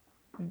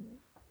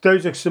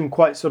those are some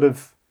quite sort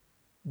of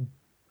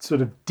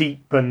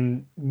deep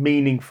and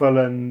meaningful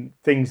and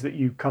things that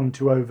you come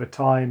to over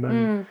time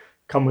and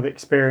come with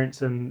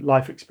experience and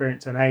life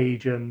experience and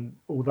age and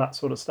all that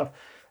sort of stuff.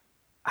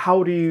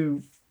 How do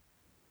you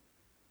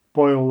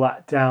boil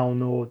that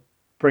down or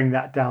bring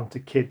that down to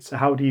kids? So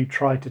how do you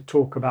try to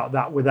talk about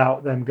that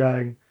without them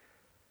going,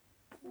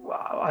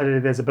 I don't know,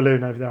 there's a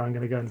balloon over there, I'm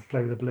going to go and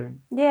play with the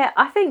balloon? Yeah,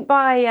 I think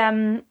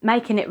by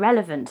making it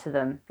relevant to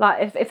them.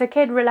 Like if a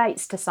kid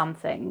relates to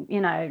something,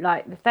 you know,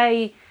 like if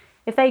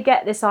they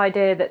get this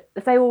idea that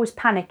if they're always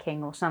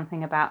panicking or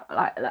something about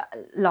like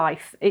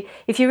life,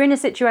 if you're in a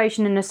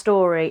situation in a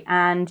story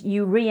and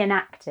you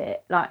reenact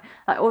it,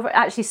 or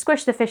actually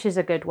Squish the Fish is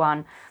a good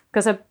one,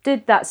 because I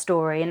did that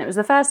story and it was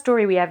the first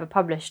story we ever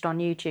published on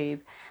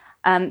YouTube.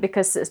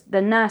 Because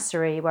the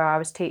nursery where I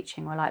was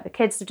teaching were like the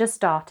kids have just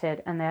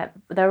started and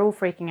they're all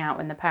freaking out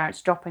when the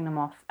parents dropping them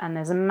off, and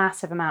there's a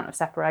massive amount of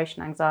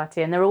separation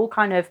anxiety and they're all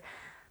kind of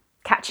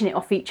catching it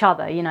off each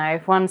other. You know,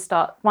 if one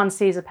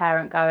sees a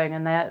parent going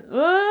and they're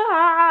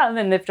and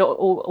then they've got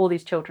all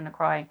these children are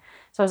crying.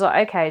 So I was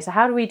like, okay, so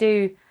how do we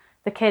do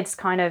the kids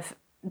kind of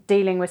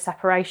dealing with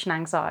separation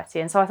anxiety?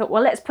 And so I thought,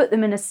 well, let's put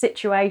them in a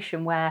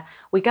situation where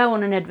we go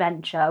on an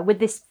adventure with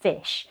this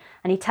fish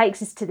and he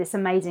takes us to this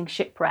amazing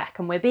shipwreck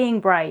and we're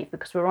being brave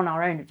because we're on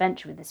our own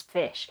adventure with this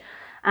fish.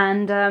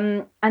 And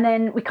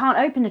then we can't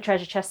open the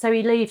treasure chest, so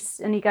he leaves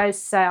and he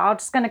goes, I'm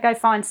just going to go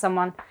find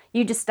someone,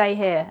 you just stay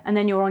here, and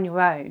then you're on your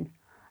own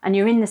and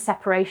you're in the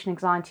separation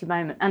anxiety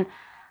moment. And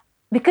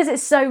because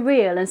it's so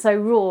real and so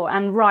raw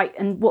and right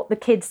and what the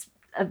kids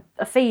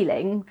are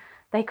feeling,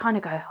 they kind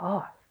of go,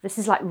 oh, this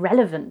is like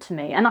relevant to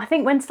me. And I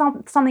think when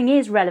something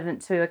is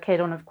relevant to a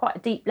kid on quite a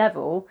deep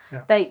level,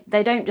 they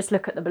don't just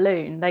look at the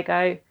balloon, they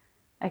go,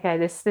 okay,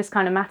 this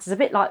kind of matters. A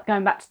bit like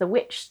going back to the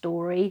witch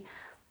story.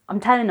 I'm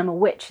telling them a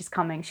witch is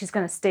coming. She's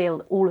going to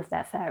steal all of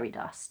their fairy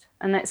dust.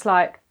 And it's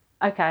like,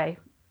 okay,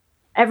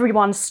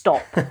 everyone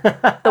stop.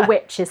 The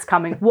witch is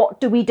coming. What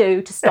do we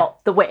do to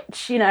stop the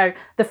witch? You know,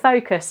 the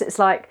focus. It's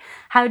like,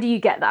 how do you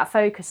get that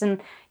focus?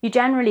 And you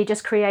generally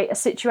just create a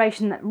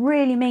situation that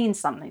really means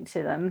something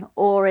to them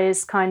or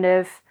is kind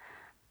of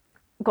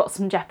got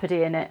some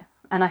jeopardy in it.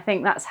 And I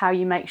think that's how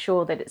you make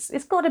sure that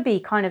it's got to be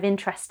kind of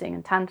interesting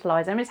and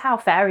tantalising. I mean, it's how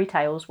fairy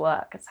tales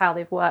work. It's how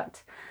they've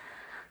worked,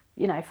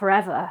 you know,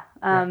 forever,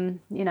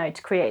 you know,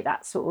 to create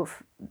that sort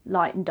of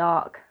light and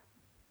dark.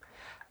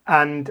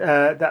 And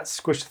that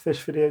Squish the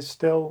Fish video is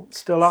still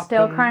up?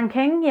 Still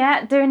cranking,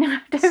 yeah, doing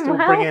still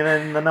well. Bringing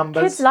in the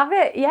numbers? Kids love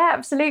it, yeah,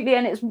 absolutely.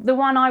 And it's the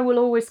one I will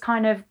always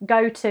kind of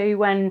go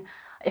to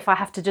if I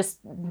have to just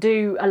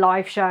do a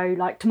live show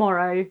like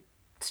tomorrow,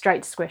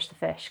 straight to Squish the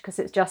Fish, because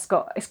it's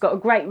got a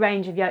great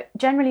range of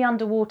generally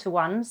underwater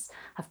ones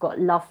have got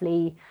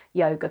lovely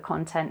yoga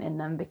content in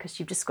them because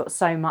you've just got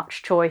so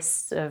much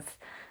choice of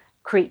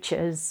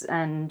creatures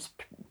and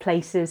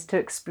places to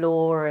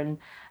explore and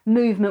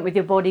movement with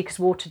your body, because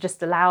water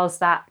just allows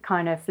that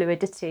kind of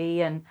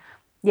fluidity. And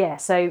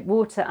so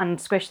water and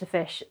Squish the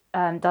Fish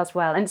does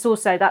well. And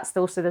that's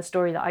also the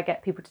story that I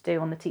get people to do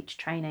on the teacher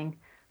training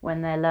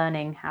when they're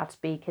learning how to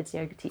be kids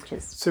yoga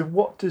teachers. So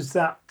what does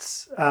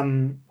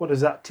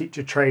that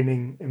teacher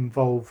training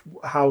involve?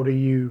 How do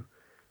you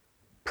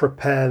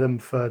prepare them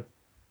for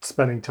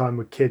spending time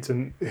with kids,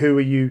 and who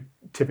are you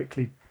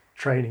typically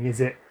training? Is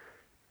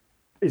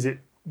it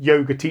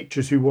yoga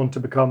teachers who want to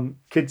become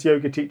kids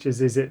yoga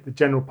teachers? Is it the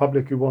general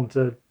public who want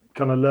to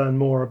kind of learn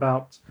more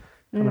about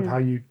kind of how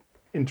you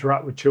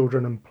interact with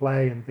children and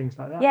play and things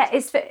like that? Yeah,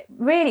 it's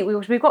really,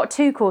 we've got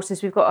 2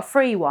 courses. We've got a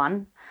free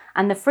one,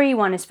 and the free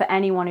one is for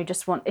anyone who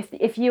just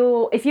if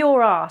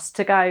you're asked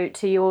to go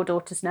to your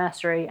daughter's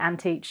nursery and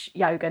teach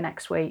yoga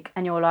next week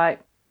and you're like,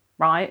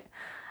 right,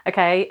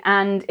 okay,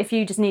 and if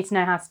you just need to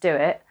know how to do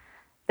it,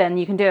 then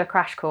you can do a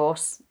crash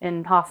course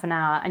in half an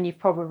hour and you've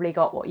probably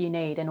got what you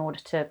need in order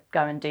to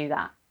go and do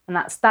that. And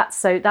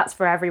that's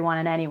for everyone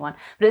and anyone.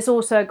 But it's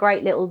also a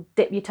great little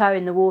dip your toe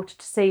in the water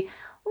to see,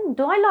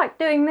 do I like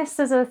doing this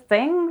as a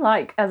thing,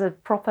 like as a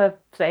proper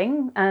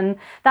thing? And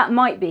that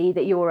might be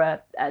that you're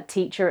a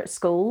teacher at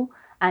school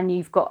and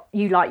you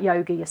like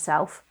yoga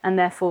yourself, and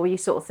therefore you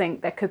sort of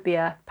think there could be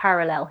a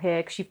parallel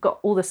here because you've got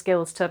all the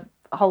skills to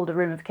hold a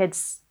room of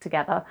kids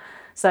together.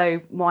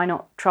 So why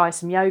not try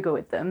some yoga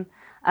with them?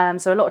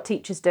 So a lot of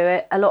teachers do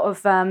it. A lot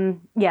of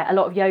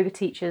yoga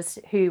teachers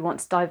who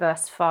want to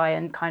diversify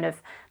and kind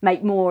of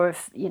make more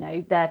of, you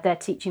know, their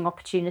teaching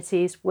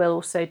opportunities will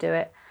also do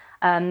it.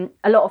 A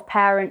lot of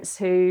parents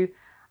who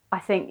I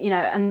think, you know,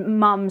 and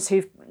mums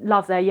who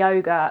love their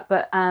yoga,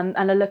 but and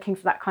are looking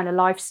for that kind of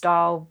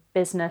lifestyle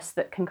business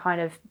that can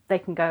they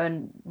can go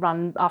and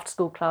run after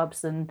school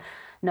clubs and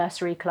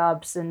nursery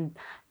clubs and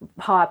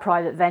hire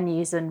private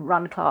venues and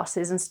run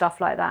classes and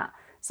stuff like that.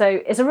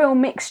 So it's a real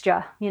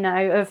mixture,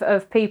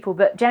 of people,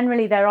 but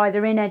generally they're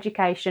either in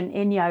education,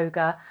 in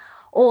yoga,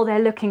 or they're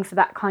looking for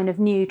that kind of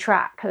new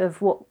track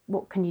of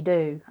what can you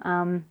do.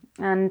 And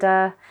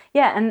the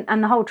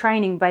whole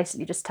training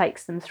basically just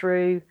takes them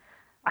through.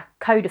 I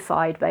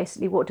codified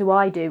basically what do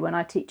I do when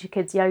I teach a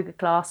kids yoga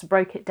class,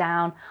 broke it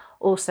down,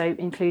 also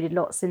included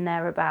lots in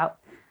there about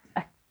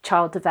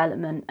child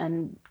development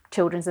and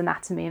children's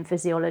anatomy and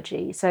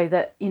physiology, so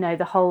that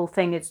the whole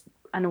thing is,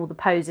 and all the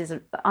poses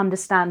are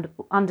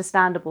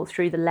understandable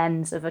through the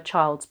lens of a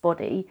child's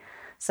body,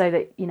 so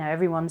that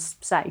everyone's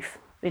safe.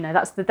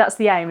 That's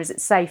the aim, is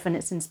it's safe and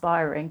it's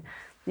inspiring.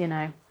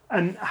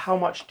 And how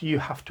much do you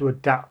have to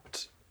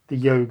adapt the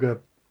yoga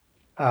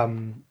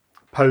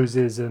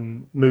poses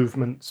and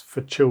movements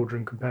for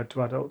children compared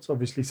to adults?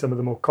 Obviously some of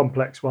the more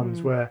complex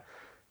ones where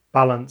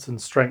balance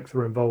and strength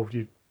are involved,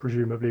 you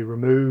presumably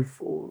remove,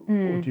 or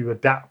do you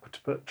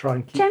adapt but try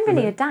and keep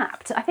generally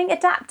adapt? I think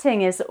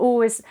adapting is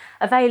always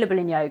available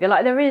in yoga.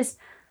 Like there is,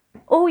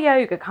 all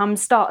yoga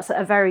starts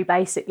at a very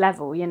basic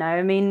level,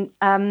 and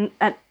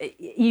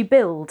you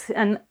build,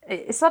 and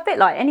it's a bit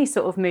like any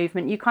sort of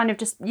movement. You kind of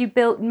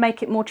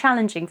make it more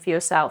challenging for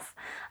yourself,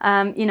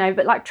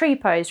 but like tree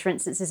pose, for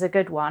instance, is a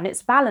good one.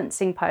 It's a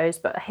balancing pose,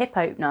 but a hip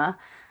opener.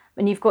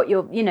 And you've got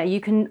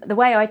the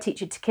way I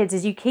teach it to kids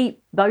is you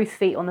keep both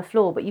feet on the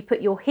floor, but you put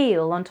your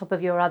heel on top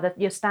of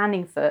your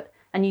standing foot,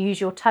 and you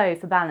use your toe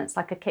for balance,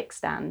 like a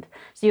kickstand.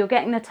 So you're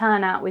getting the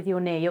turn out with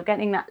your knee, you're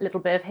getting that little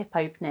bit of hip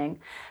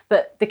opening,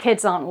 but the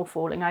kids aren't all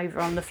falling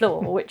over on the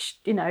floor, which,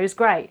 is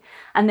great.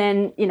 And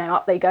then,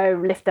 up they go,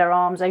 lift their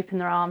arms, open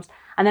their arms,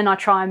 and then I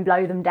try and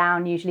blow them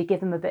down, usually give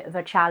them a bit of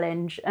a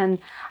challenge.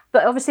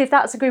 But obviously if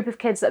that's a group of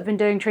kids that have been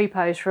doing tree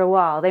pose for a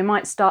while, they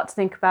might start to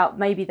think about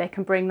maybe they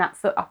can bring that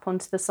foot up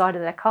onto the side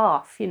of their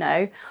calf,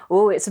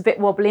 oh, it's a bit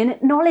wobbly, and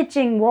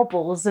acknowledging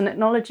wobbles and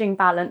acknowledging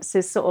balance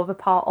is sort of a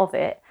part of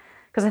it.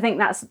 Because I think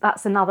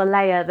that's another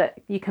layer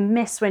that you can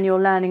miss when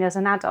you're learning as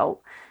an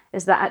adult,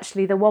 is that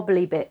actually the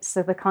wobbly bits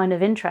are the kind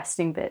of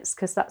interesting bits,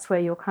 because that's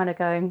where you're kind of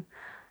going,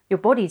 your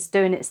body's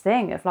doing its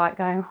thing of like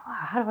going, oh,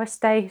 how do I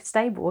stay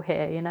stable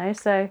here,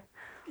 so.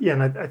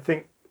 Yeah, and I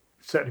think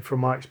certainly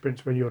from my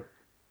experience, when you're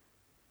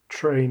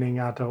training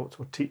adults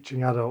or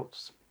teaching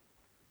adults,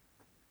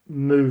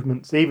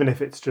 movements, even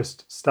if it's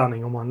just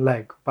standing on one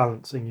leg,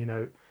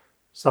 balancing,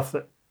 stuff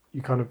that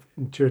you kind of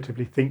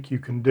intuitively think you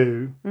can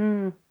do,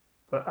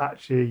 but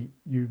actually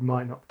you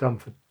might not have done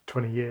for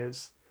 20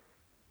 years.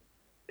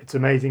 It's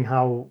amazing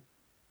how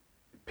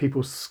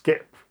people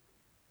skip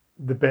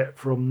the bit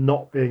from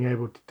not being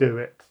able to do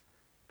it.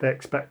 They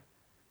expect,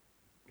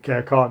 okay,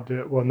 I can't do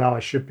it, well now I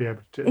should be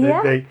able to do it.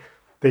 Yeah.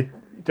 They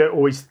don't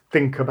always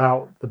think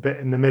about the bit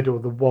in the middle,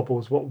 the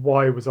wobbles.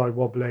 Why was I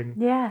wobbling?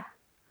 Yeah.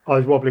 I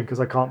was wobbling because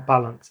I can't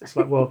balance. It's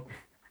like, well,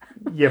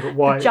 yeah, but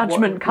why? The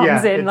judgment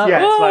comes in.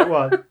 It's like,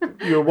 well,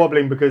 you were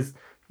wobbling because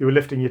you were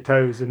lifting your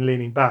toes and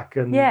leaning back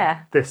and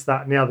this,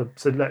 that and the other.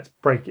 So let's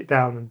break it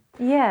down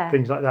and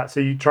things like that. So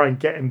you try and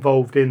get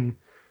involved in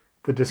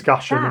the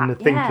discussion and the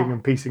thinking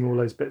and piecing all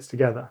those bits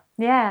together.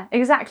 Yeah,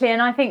 exactly.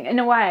 And I think in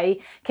a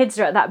way, kids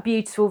are at that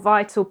beautiful,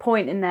 vital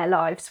point in their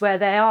lives where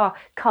they are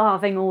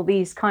carving all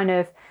these kind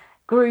of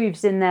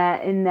grooves in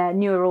their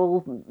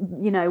neural,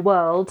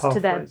 world,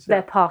 pathways, to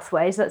their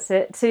pathways. That's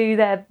it, to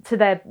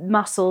their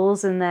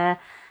muscles and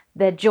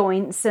their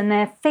joints, and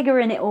they're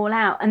figuring it all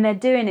out and they're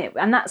doing it.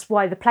 And that's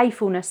why the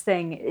playfulness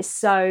thing is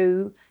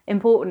so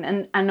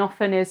important and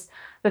often is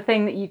the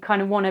thing that you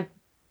kind of want to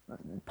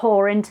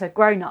pour into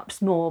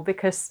grown-ups more,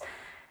 because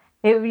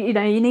you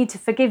need to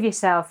forgive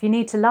yourself, you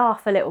need to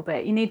laugh a little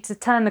bit, you need to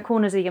turn the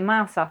corners of your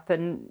mouth up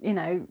and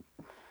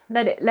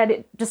let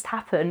it just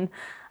happen.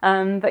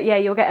 But yeah,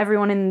 you'll get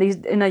everyone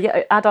in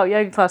a adult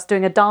yoga class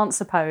doing a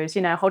dancer pose,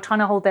 trying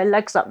to hold their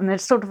legs up, and they're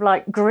sort of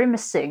like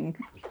grimacing.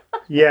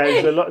 Yeah,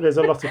 there's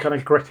a lot of kind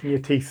of gritting your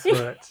teeth through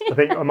it. I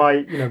think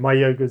my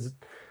yoga's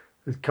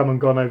has come and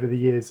gone over the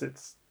years.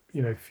 It's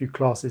a few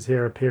classes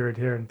here, a period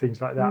here, and things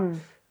like that.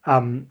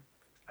 And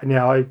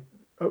yeah, I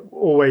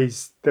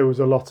always, there was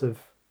a lot of,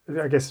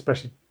 I guess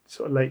especially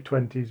sort of late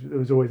 20s, there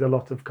was always a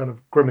lot of kind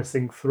of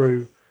grimacing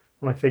through.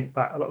 When I think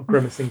back, a lot of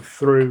grimacing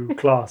through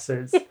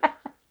classes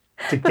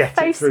to get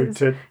it through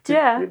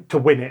to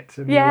win it.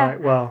 And you're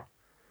like, well,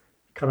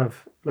 kind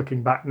of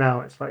looking back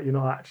now, it's like you're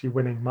not actually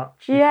winning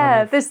much.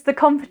 There's the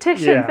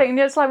competition thing.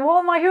 It's like, who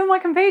am I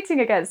competing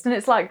against? And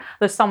it's like,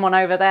 there's someone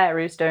over there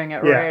who's doing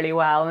it really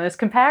well. And there's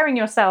comparing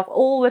yourself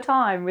all the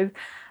time with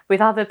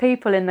other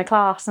people in the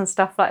class and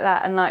stuff like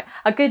that. And like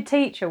a good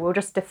teacher will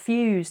just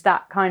diffuse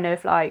that kind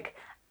of like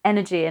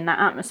energy in that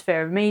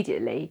atmosphere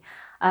immediately.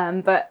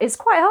 But it's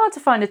quite hard to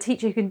find a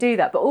teacher who can do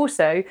that, but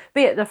also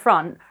be at the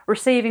front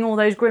receiving all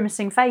those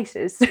grimacing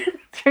faces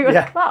through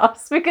a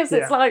class, because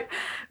it's like,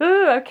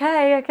 oh,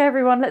 okay,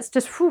 everyone, let's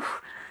just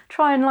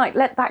try and like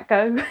let that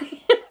go,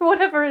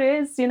 whatever it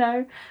is,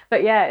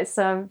 But yeah, it's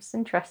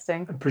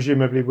interesting. And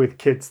presumably with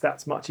kids,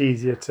 that's much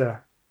easier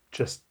to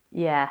just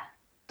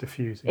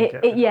diffusing.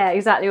 Yeah,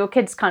 exactly. Or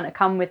kids kind of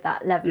come with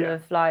that level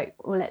of like,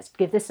 well, let's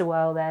give this a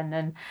whirl then.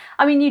 And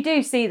I mean, you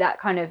do see that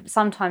kind of,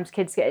 sometimes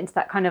kids get into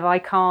that kind of I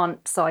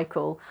can't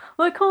cycle.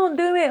 I can't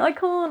do it. I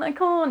can't,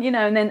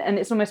 and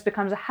it's almost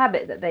becomes a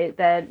habit that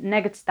they're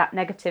negative, that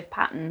negative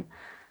pattern.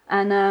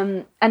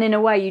 And in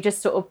a way you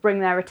just sort of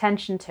bring their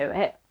attention to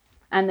it,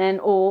 and then,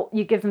 or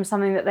you give them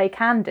something that they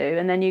can do,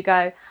 and then you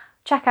go,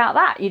 check out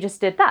that, you just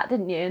did that,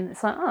 didn't you? And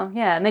it's like, oh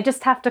yeah. And they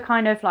just have to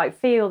kind of like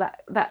feel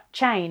that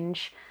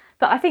change.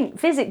 But I think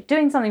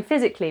doing something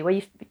physically where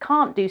you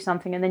can't do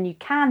something and then you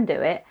can do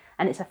it,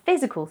 and it's a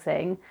physical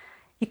thing,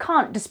 you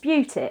can't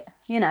dispute it.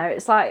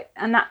 It's like,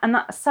 and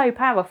that's so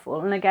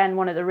powerful. And again,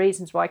 one of the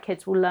reasons why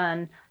kids will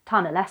learn a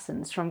ton of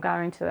lessons from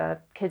going to a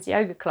kids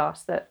yoga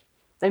class that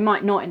they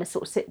might not in a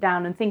sort of sit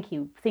down and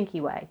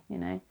thinky way.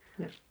 Yeah.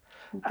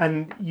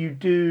 And you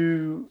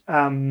do.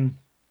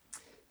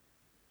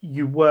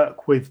 You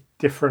work with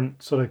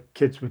different sort of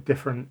kids with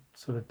different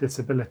sort of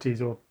disabilities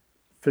or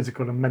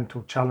physical and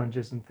mental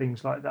challenges and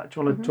things like that. Do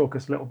you want to talk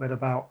us a little bit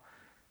about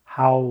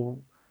how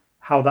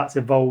that's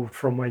evolved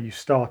from where you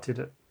started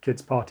at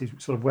kids parties,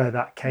 sort of where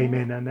that came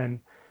in, and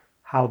then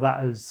how that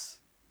has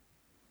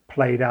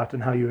played out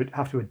and how you would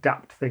have to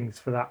adapt things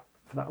for that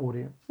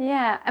audience?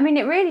 Yeah, I mean,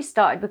 it really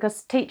started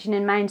because teaching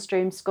in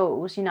mainstream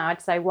schools, I'd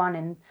say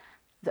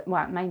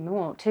maybe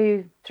more,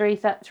 3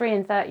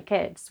 in 30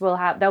 kids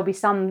there'll be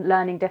some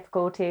learning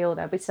difficulty, or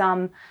there'll be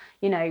some,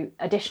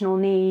 additional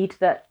need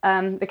that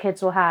the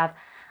kids will have.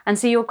 And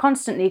so you're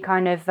constantly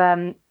kind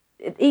of,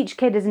 each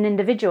kid is an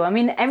individual. I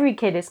mean, every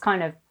kid is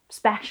kind of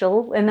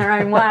special in their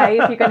own way,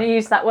 if you're going to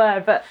use that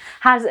word, but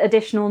has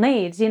additional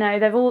needs.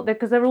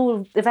 Because they're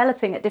all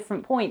developing at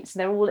different points.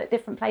 They're all at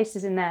different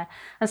places in there.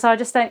 And so I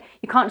just don't,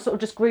 you can't sort of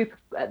just group,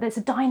 there's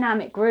a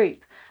dynamic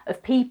group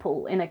of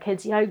people in a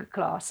kids yoga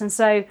class. And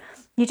so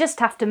you just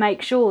have to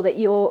make sure that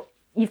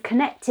you've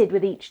connected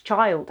with each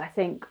child, I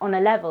think, on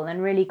a level,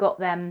 and really got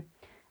them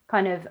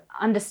kind of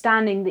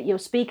understanding that you're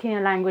speaking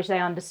a language they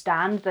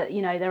understand, that,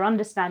 they're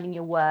understanding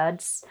your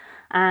words,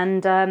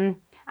 and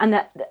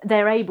that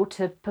they're able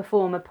to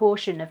perform a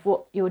portion of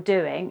what you're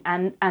doing,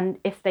 and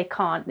if they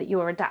can't, that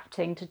you're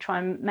adapting to try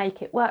and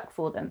make it work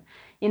for them.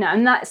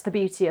 And that's the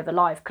beauty of a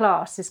live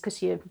class, is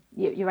because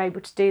you're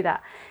able to do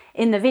that.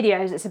 In the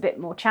videos, it's a bit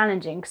more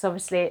challenging because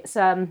obviously it's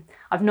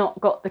I've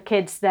not got the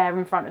kids there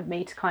in front of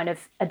me to kind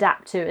of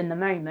adapt to in the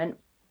moment.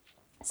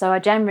 So I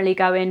generally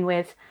go in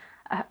with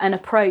an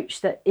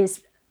approach that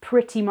is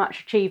pretty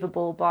much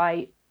achievable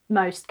by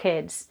most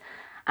kids,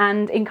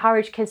 and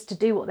encourage kids to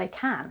do what they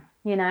can.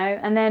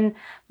 And then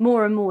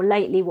more and more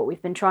lately, what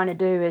we've been trying to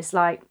do is,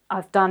 like,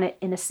 I've done it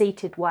in a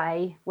seated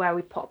way where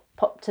we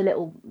popped a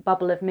little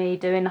bubble of me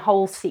doing the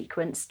whole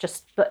sequence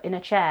just but in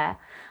a chair,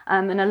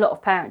 and a lot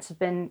of parents have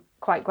been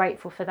quite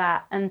grateful for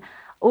that. And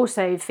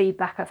also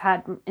feedback I've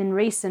had in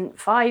recent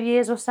 5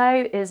 years or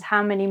so is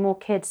how many more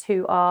kids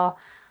who are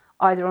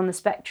either on the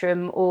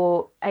spectrum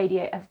or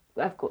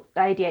have got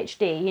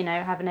ADHD,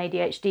 have an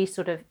ADHD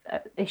sort of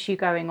issue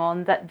going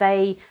on, that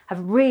they have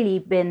really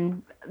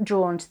been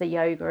drawn to the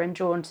yoga and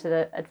drawn to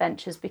the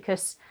adventures,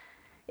 because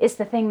it's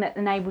the thing that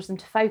enables them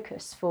to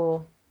focus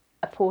for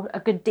a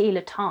good deal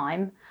of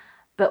time,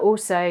 but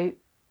also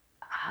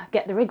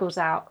get the wriggles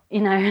out,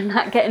 and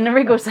that getting the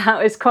wriggles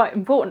out is quite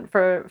important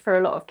for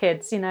a lot of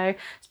kids,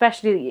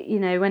 especially,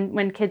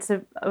 when kids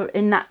are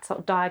in that sort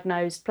of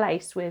diagnosed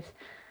place with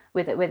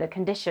a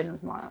condition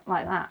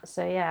like that.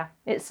 So yeah,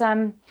 it's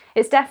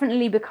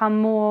definitely become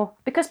more,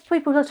 because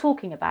people are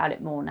talking about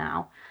it more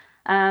now.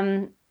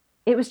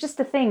 It was just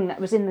a thing that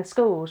was in the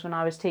schools when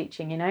I was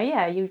teaching, you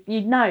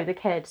know the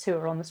kids who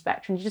are on the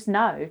spectrum, you just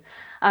know,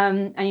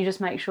 and you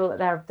just make sure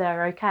that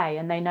they're okay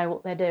and they know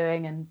what they're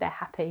doing and they're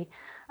happy.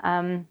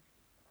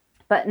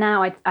 But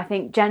now I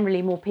think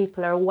generally more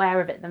people are aware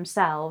of it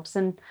themselves,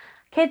 and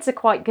kids are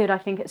quite good, I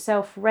think, at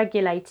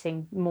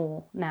self-regulating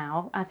more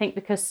now. I think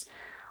because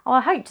I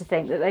hope to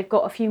think that they've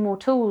got a few more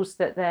tools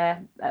that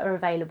are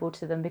available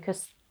to them,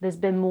 because there's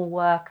been more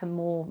work and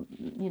more,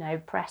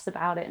 press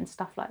about it and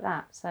stuff like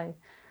that. So,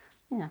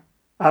 yeah.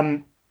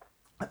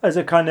 As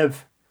a kind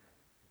of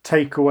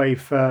takeaway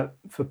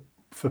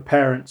for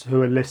parents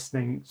who are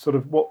listening, sort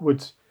of what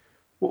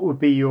would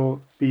be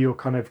your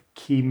kind of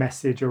key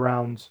message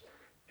around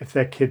if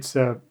their kids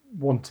are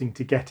wanting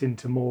to get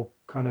into more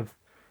kind of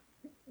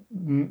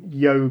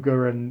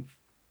yoga and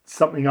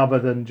something other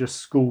than just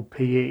school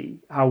PE?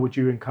 How would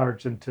you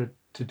encourage them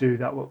to do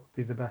that? What would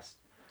be the best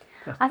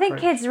I think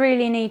approach? Kids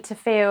really need to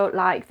feel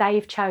like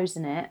they've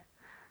chosen it.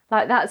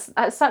 Like that's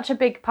such a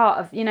big part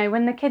of,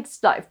 when the kids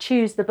like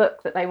choose the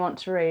book that they want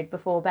to read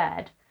before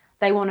bed,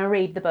 they want to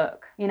read the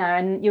book,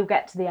 and you'll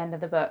get to the end of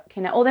the book,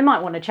 or they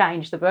might want to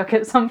change the book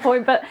at some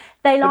point, but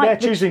they're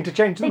choosing to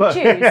change the book.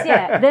 They choose,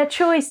 yeah. The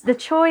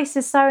choice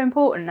is so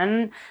important.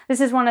 And this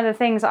is one of the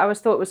things that I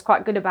always thought was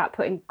quite good about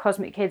putting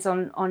Cosmic Kids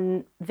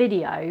on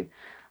video,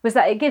 was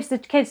that it gives the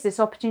kids this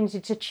opportunity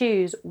to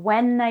choose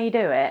when they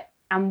do it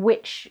and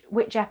which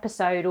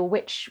episode or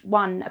which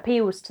one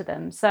appeals to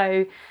them.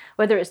 So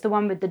whether it's the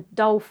one with the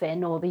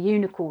dolphin or the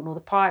unicorn or the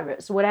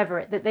pirates or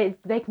whatever, that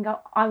they can go,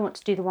 I want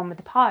to do the one with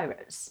the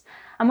pirates.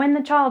 And when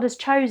the child has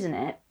chosen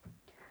it,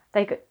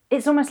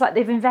 it's almost like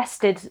they've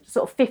invested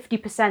sort of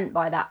 50%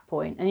 by that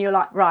point, and you're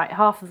like, right,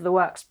 half of the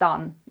work's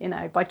done,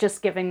 by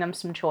just giving them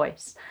some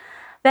choice.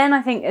 Then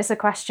I think it's a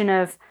question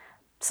of,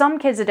 some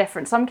kids are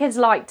different. Some kids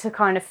like to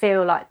kind of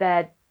feel like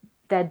they're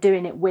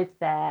doing it with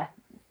their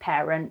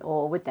parent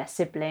or with their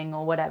sibling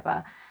or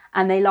whatever,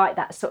 and they like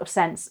that sort of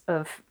sense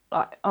of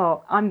like,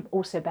 oh, I'm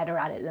also better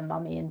at it than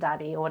mummy and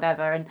daddy or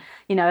whatever. And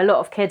a lot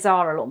of kids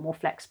are a lot more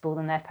flexible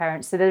than their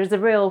parents, so there's a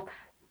real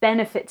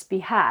benefit to be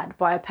had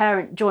by a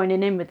parent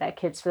joining in with their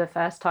kids for the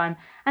first time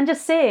and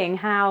just seeing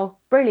how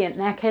brilliant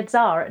their kids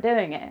are at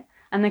doing it,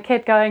 and the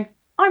kid going,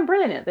 I'm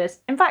brilliant at this.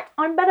 In fact,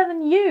 I'm better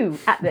than you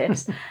at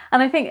this.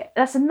 And I think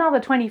that's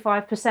another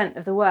 25%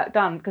 of the work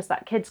done, because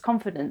that kid's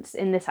confidence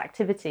in this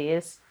activity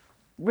is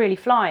really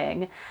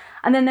flying.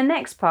 And then the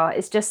next part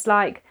is just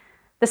like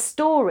the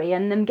story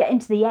and them getting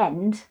to the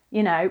end.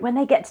 When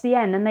they get to the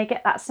end and they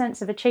get that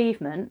sense of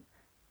achievement,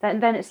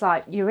 then it's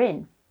like, you're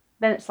in.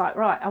 Then it's like,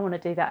 right, I want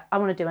to do that. I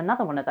want to do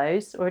another one of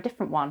those or a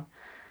different one.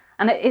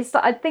 And it's,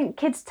 I think,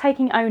 kids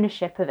taking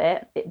ownership of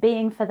it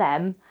being for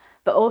them,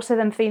 but also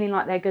them feeling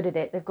like they're good at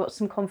it. They've got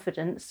some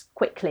confidence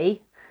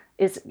quickly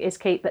is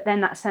key. But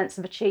then that sense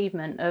of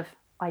achievement of,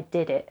 I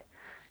did it.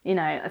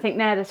 I think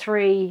they're the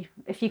three.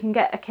 If you can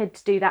get a kid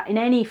to do that in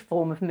any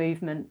form of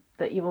movement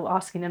that you're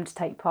asking them to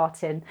take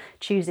part in,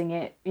 choosing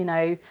it,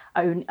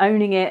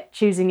 owning it,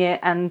 choosing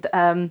it, and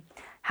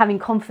having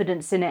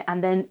confidence in it,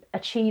 and then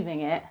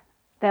achieving it,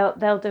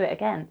 they'll do it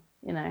again.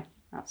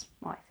 That's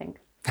what I think.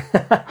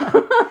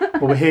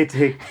 Well, we're here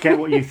to get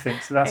what you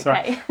think, so that's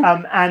okay.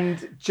 Right.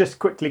 And just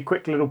quick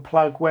little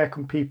plug, where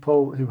can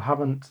people who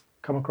haven't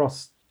come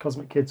across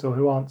Cosmic Kids or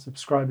who aren't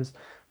subscribers,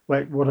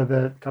 what are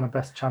the kind of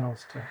best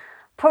channels to?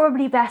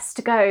 Probably best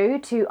to go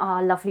to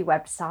our lovely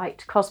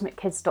website,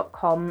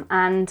 cosmickids.com,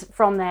 and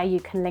from there you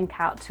can link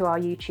out to our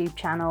YouTube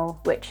channel,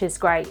 which is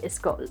great. It's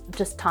got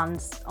just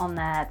tons on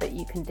there that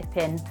you can dip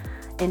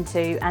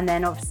into, and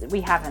then obviously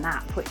we have an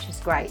app, which is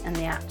great, and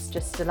the app's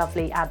just a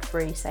lovely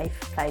ad-free, safe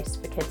place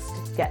for kids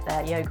to get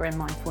their yoga and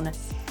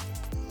mindfulness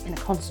in a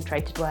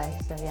concentrated way.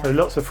 So yeah. So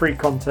lots of free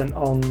content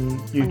on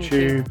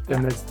YouTube,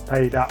 then there's the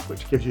paid app,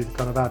 which gives you the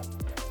kind of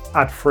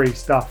ad-free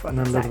stuff, and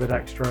then a little bit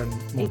extra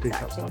and more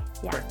detailed stuff.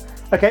 Yeah. Great.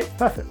 Okay,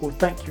 perfect. Well,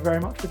 thank you very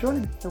much for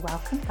joining me. You're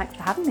welcome. Thanks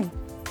for having me.